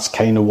it, and that's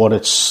kind of what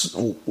it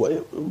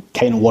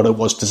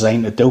was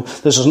designed to do.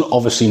 This is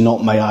obviously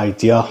not my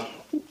idea.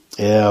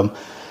 I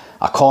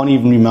can't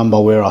even remember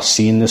where I've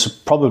seen this.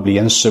 Probably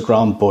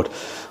Instagram, but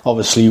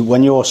obviously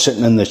when you're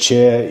sitting in the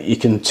chair, you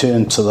can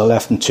turn to the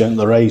left and turn to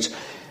the right,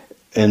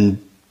 and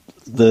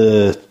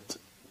the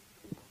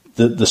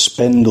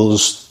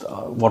spindles.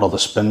 What are the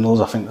spindles?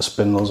 I think the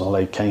spindles are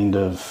like kind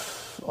of.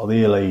 Are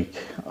they like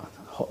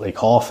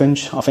half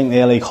inch? I think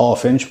they're like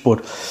half inch,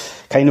 but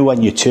kind of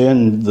when you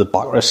turn, the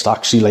backrest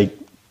actually like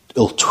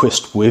it'll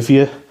twist with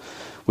you,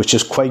 which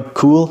is quite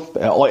cool.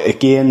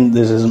 Again,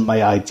 this isn't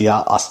my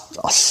idea. I've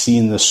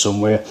seen this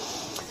somewhere.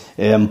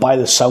 By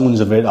the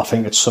sounds of it, I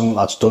think it's something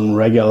that's done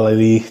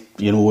regularly,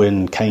 you know,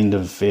 in kind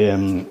of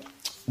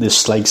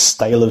this like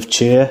style of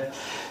chair.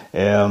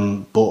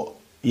 But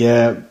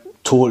yeah,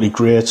 totally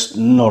great.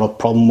 Not a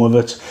problem with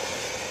it.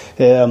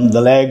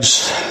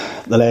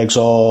 The legs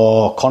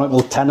are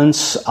conical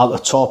tenons at the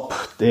top.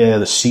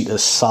 The seat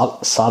is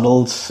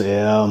saddled.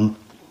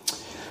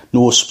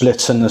 No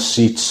splits in the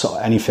seats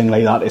or anything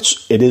like that.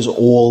 It is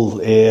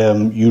all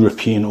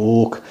European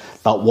oak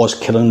that was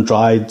kiln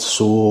dried,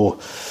 so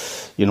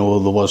you know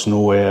there was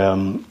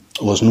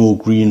no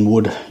green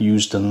wood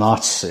used in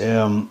that.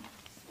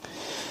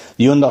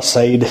 The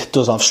underside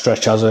does have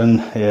stretchers in.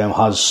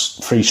 Has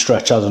 3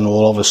 stretchers in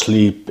all,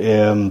 obviously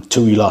 2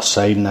 either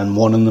side and then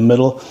 1 in the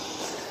middle.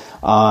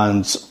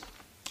 And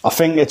I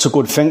think it's a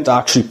good thing to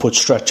actually put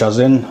stretchers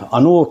in.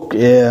 I know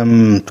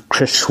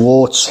Chris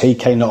Schwartz, he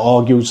kind of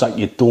argues that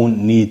you don't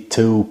need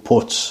to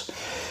put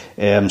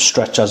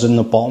stretchers in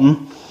the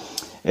bottom.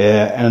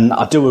 And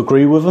I do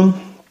agree with him.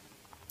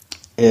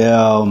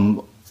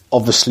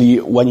 Obviously,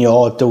 when you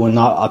are doing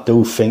that, I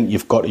do think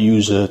you've got to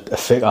use a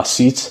thicker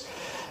seat.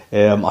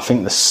 I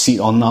think the seat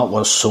on that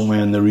was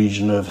somewhere in the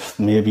region of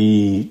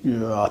maybe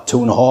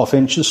 2.5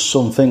 inches,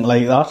 something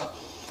like that.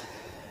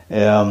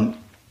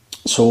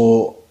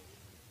 So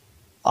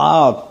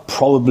I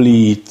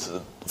probably,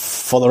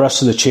 for the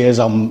rest of the chairs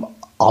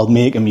I'll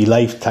make in my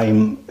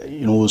lifetime,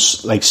 you know,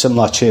 like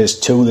similar chairs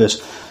to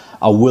this,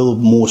 I will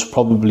most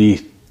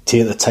probably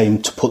take the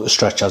time to put the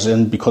stretchers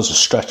in, because the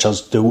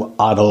stretchers do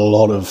add a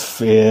lot of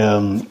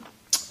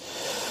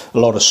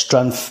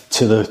strength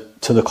to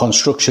the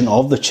construction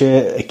of the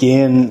chair.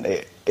 Again,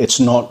 it's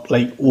not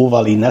like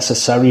overly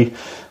necessary,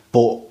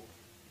 but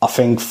I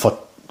think for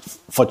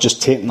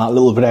just taking that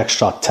little bit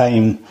extra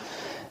time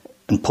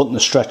and putting the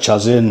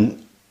stretchers in,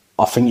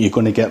 I think you're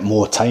going to get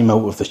more time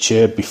out of the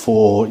chair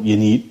before you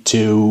need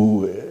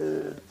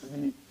to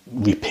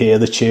repair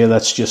the chair,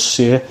 let's just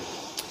say.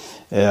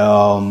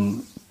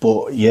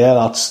 But yeah,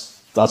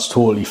 that's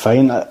totally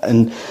fine.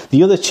 And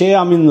the other chair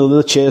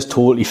is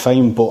totally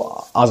fine,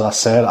 but as I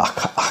said, I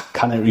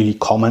can't really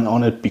comment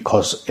on it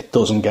because it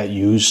doesn't get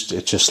used.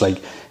 It's just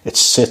like it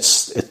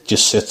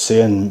just sits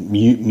there, and my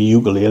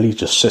ukulele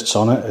just sits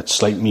on it.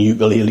 It's like my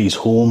ukulele's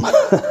home.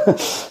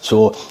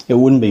 So it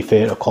wouldn't be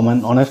fair to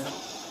comment on it.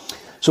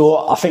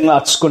 So I think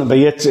that's going to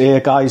be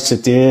it, guys,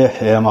 today.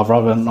 I've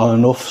rather not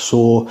enough.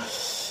 So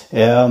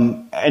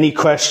any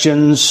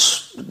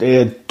questions,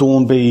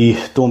 don't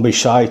be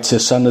shy to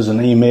send us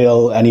an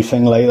email,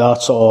 anything like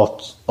that,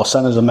 or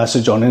send us a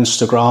message on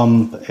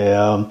Instagram.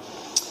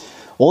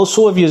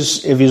 Also, if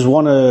you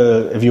want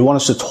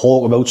us to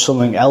talk about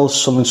something else,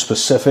 something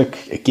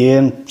specific,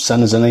 again,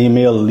 send us an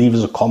email, leave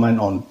us a comment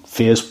on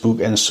Facebook,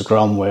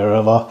 Instagram,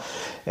 wherever.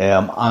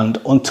 And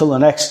until the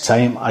next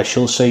time, I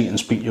shall see and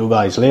speak to you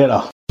guys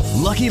later.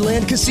 Lucky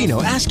Land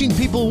Casino, asking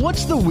people,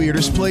 what's the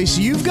weirdest place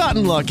you've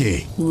gotten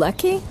lucky?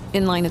 Lucky?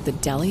 In line at the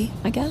deli,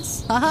 I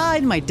guess? Aha,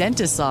 in my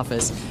dentist's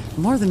office.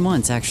 More than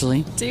once,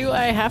 actually. Do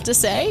I have to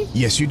say?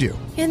 Yes, you do.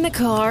 In the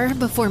car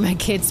before my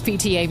kids'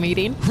 PTA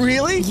meeting.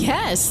 Really?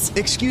 Yes.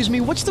 Excuse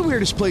me, what's the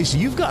weirdest place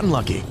you've gotten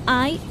lucky?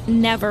 I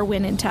never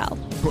win and tell.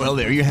 Well,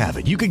 there you have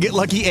it. You can get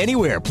lucky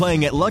anywhere,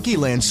 playing at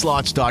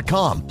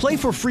LuckyLandSlots.com. Play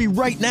for free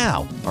right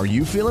now. Are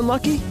you feeling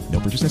lucky? No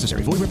purchase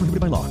necessary. Void where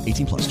prohibited by law.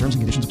 18+. Terms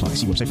and conditions apply.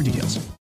 See website for details.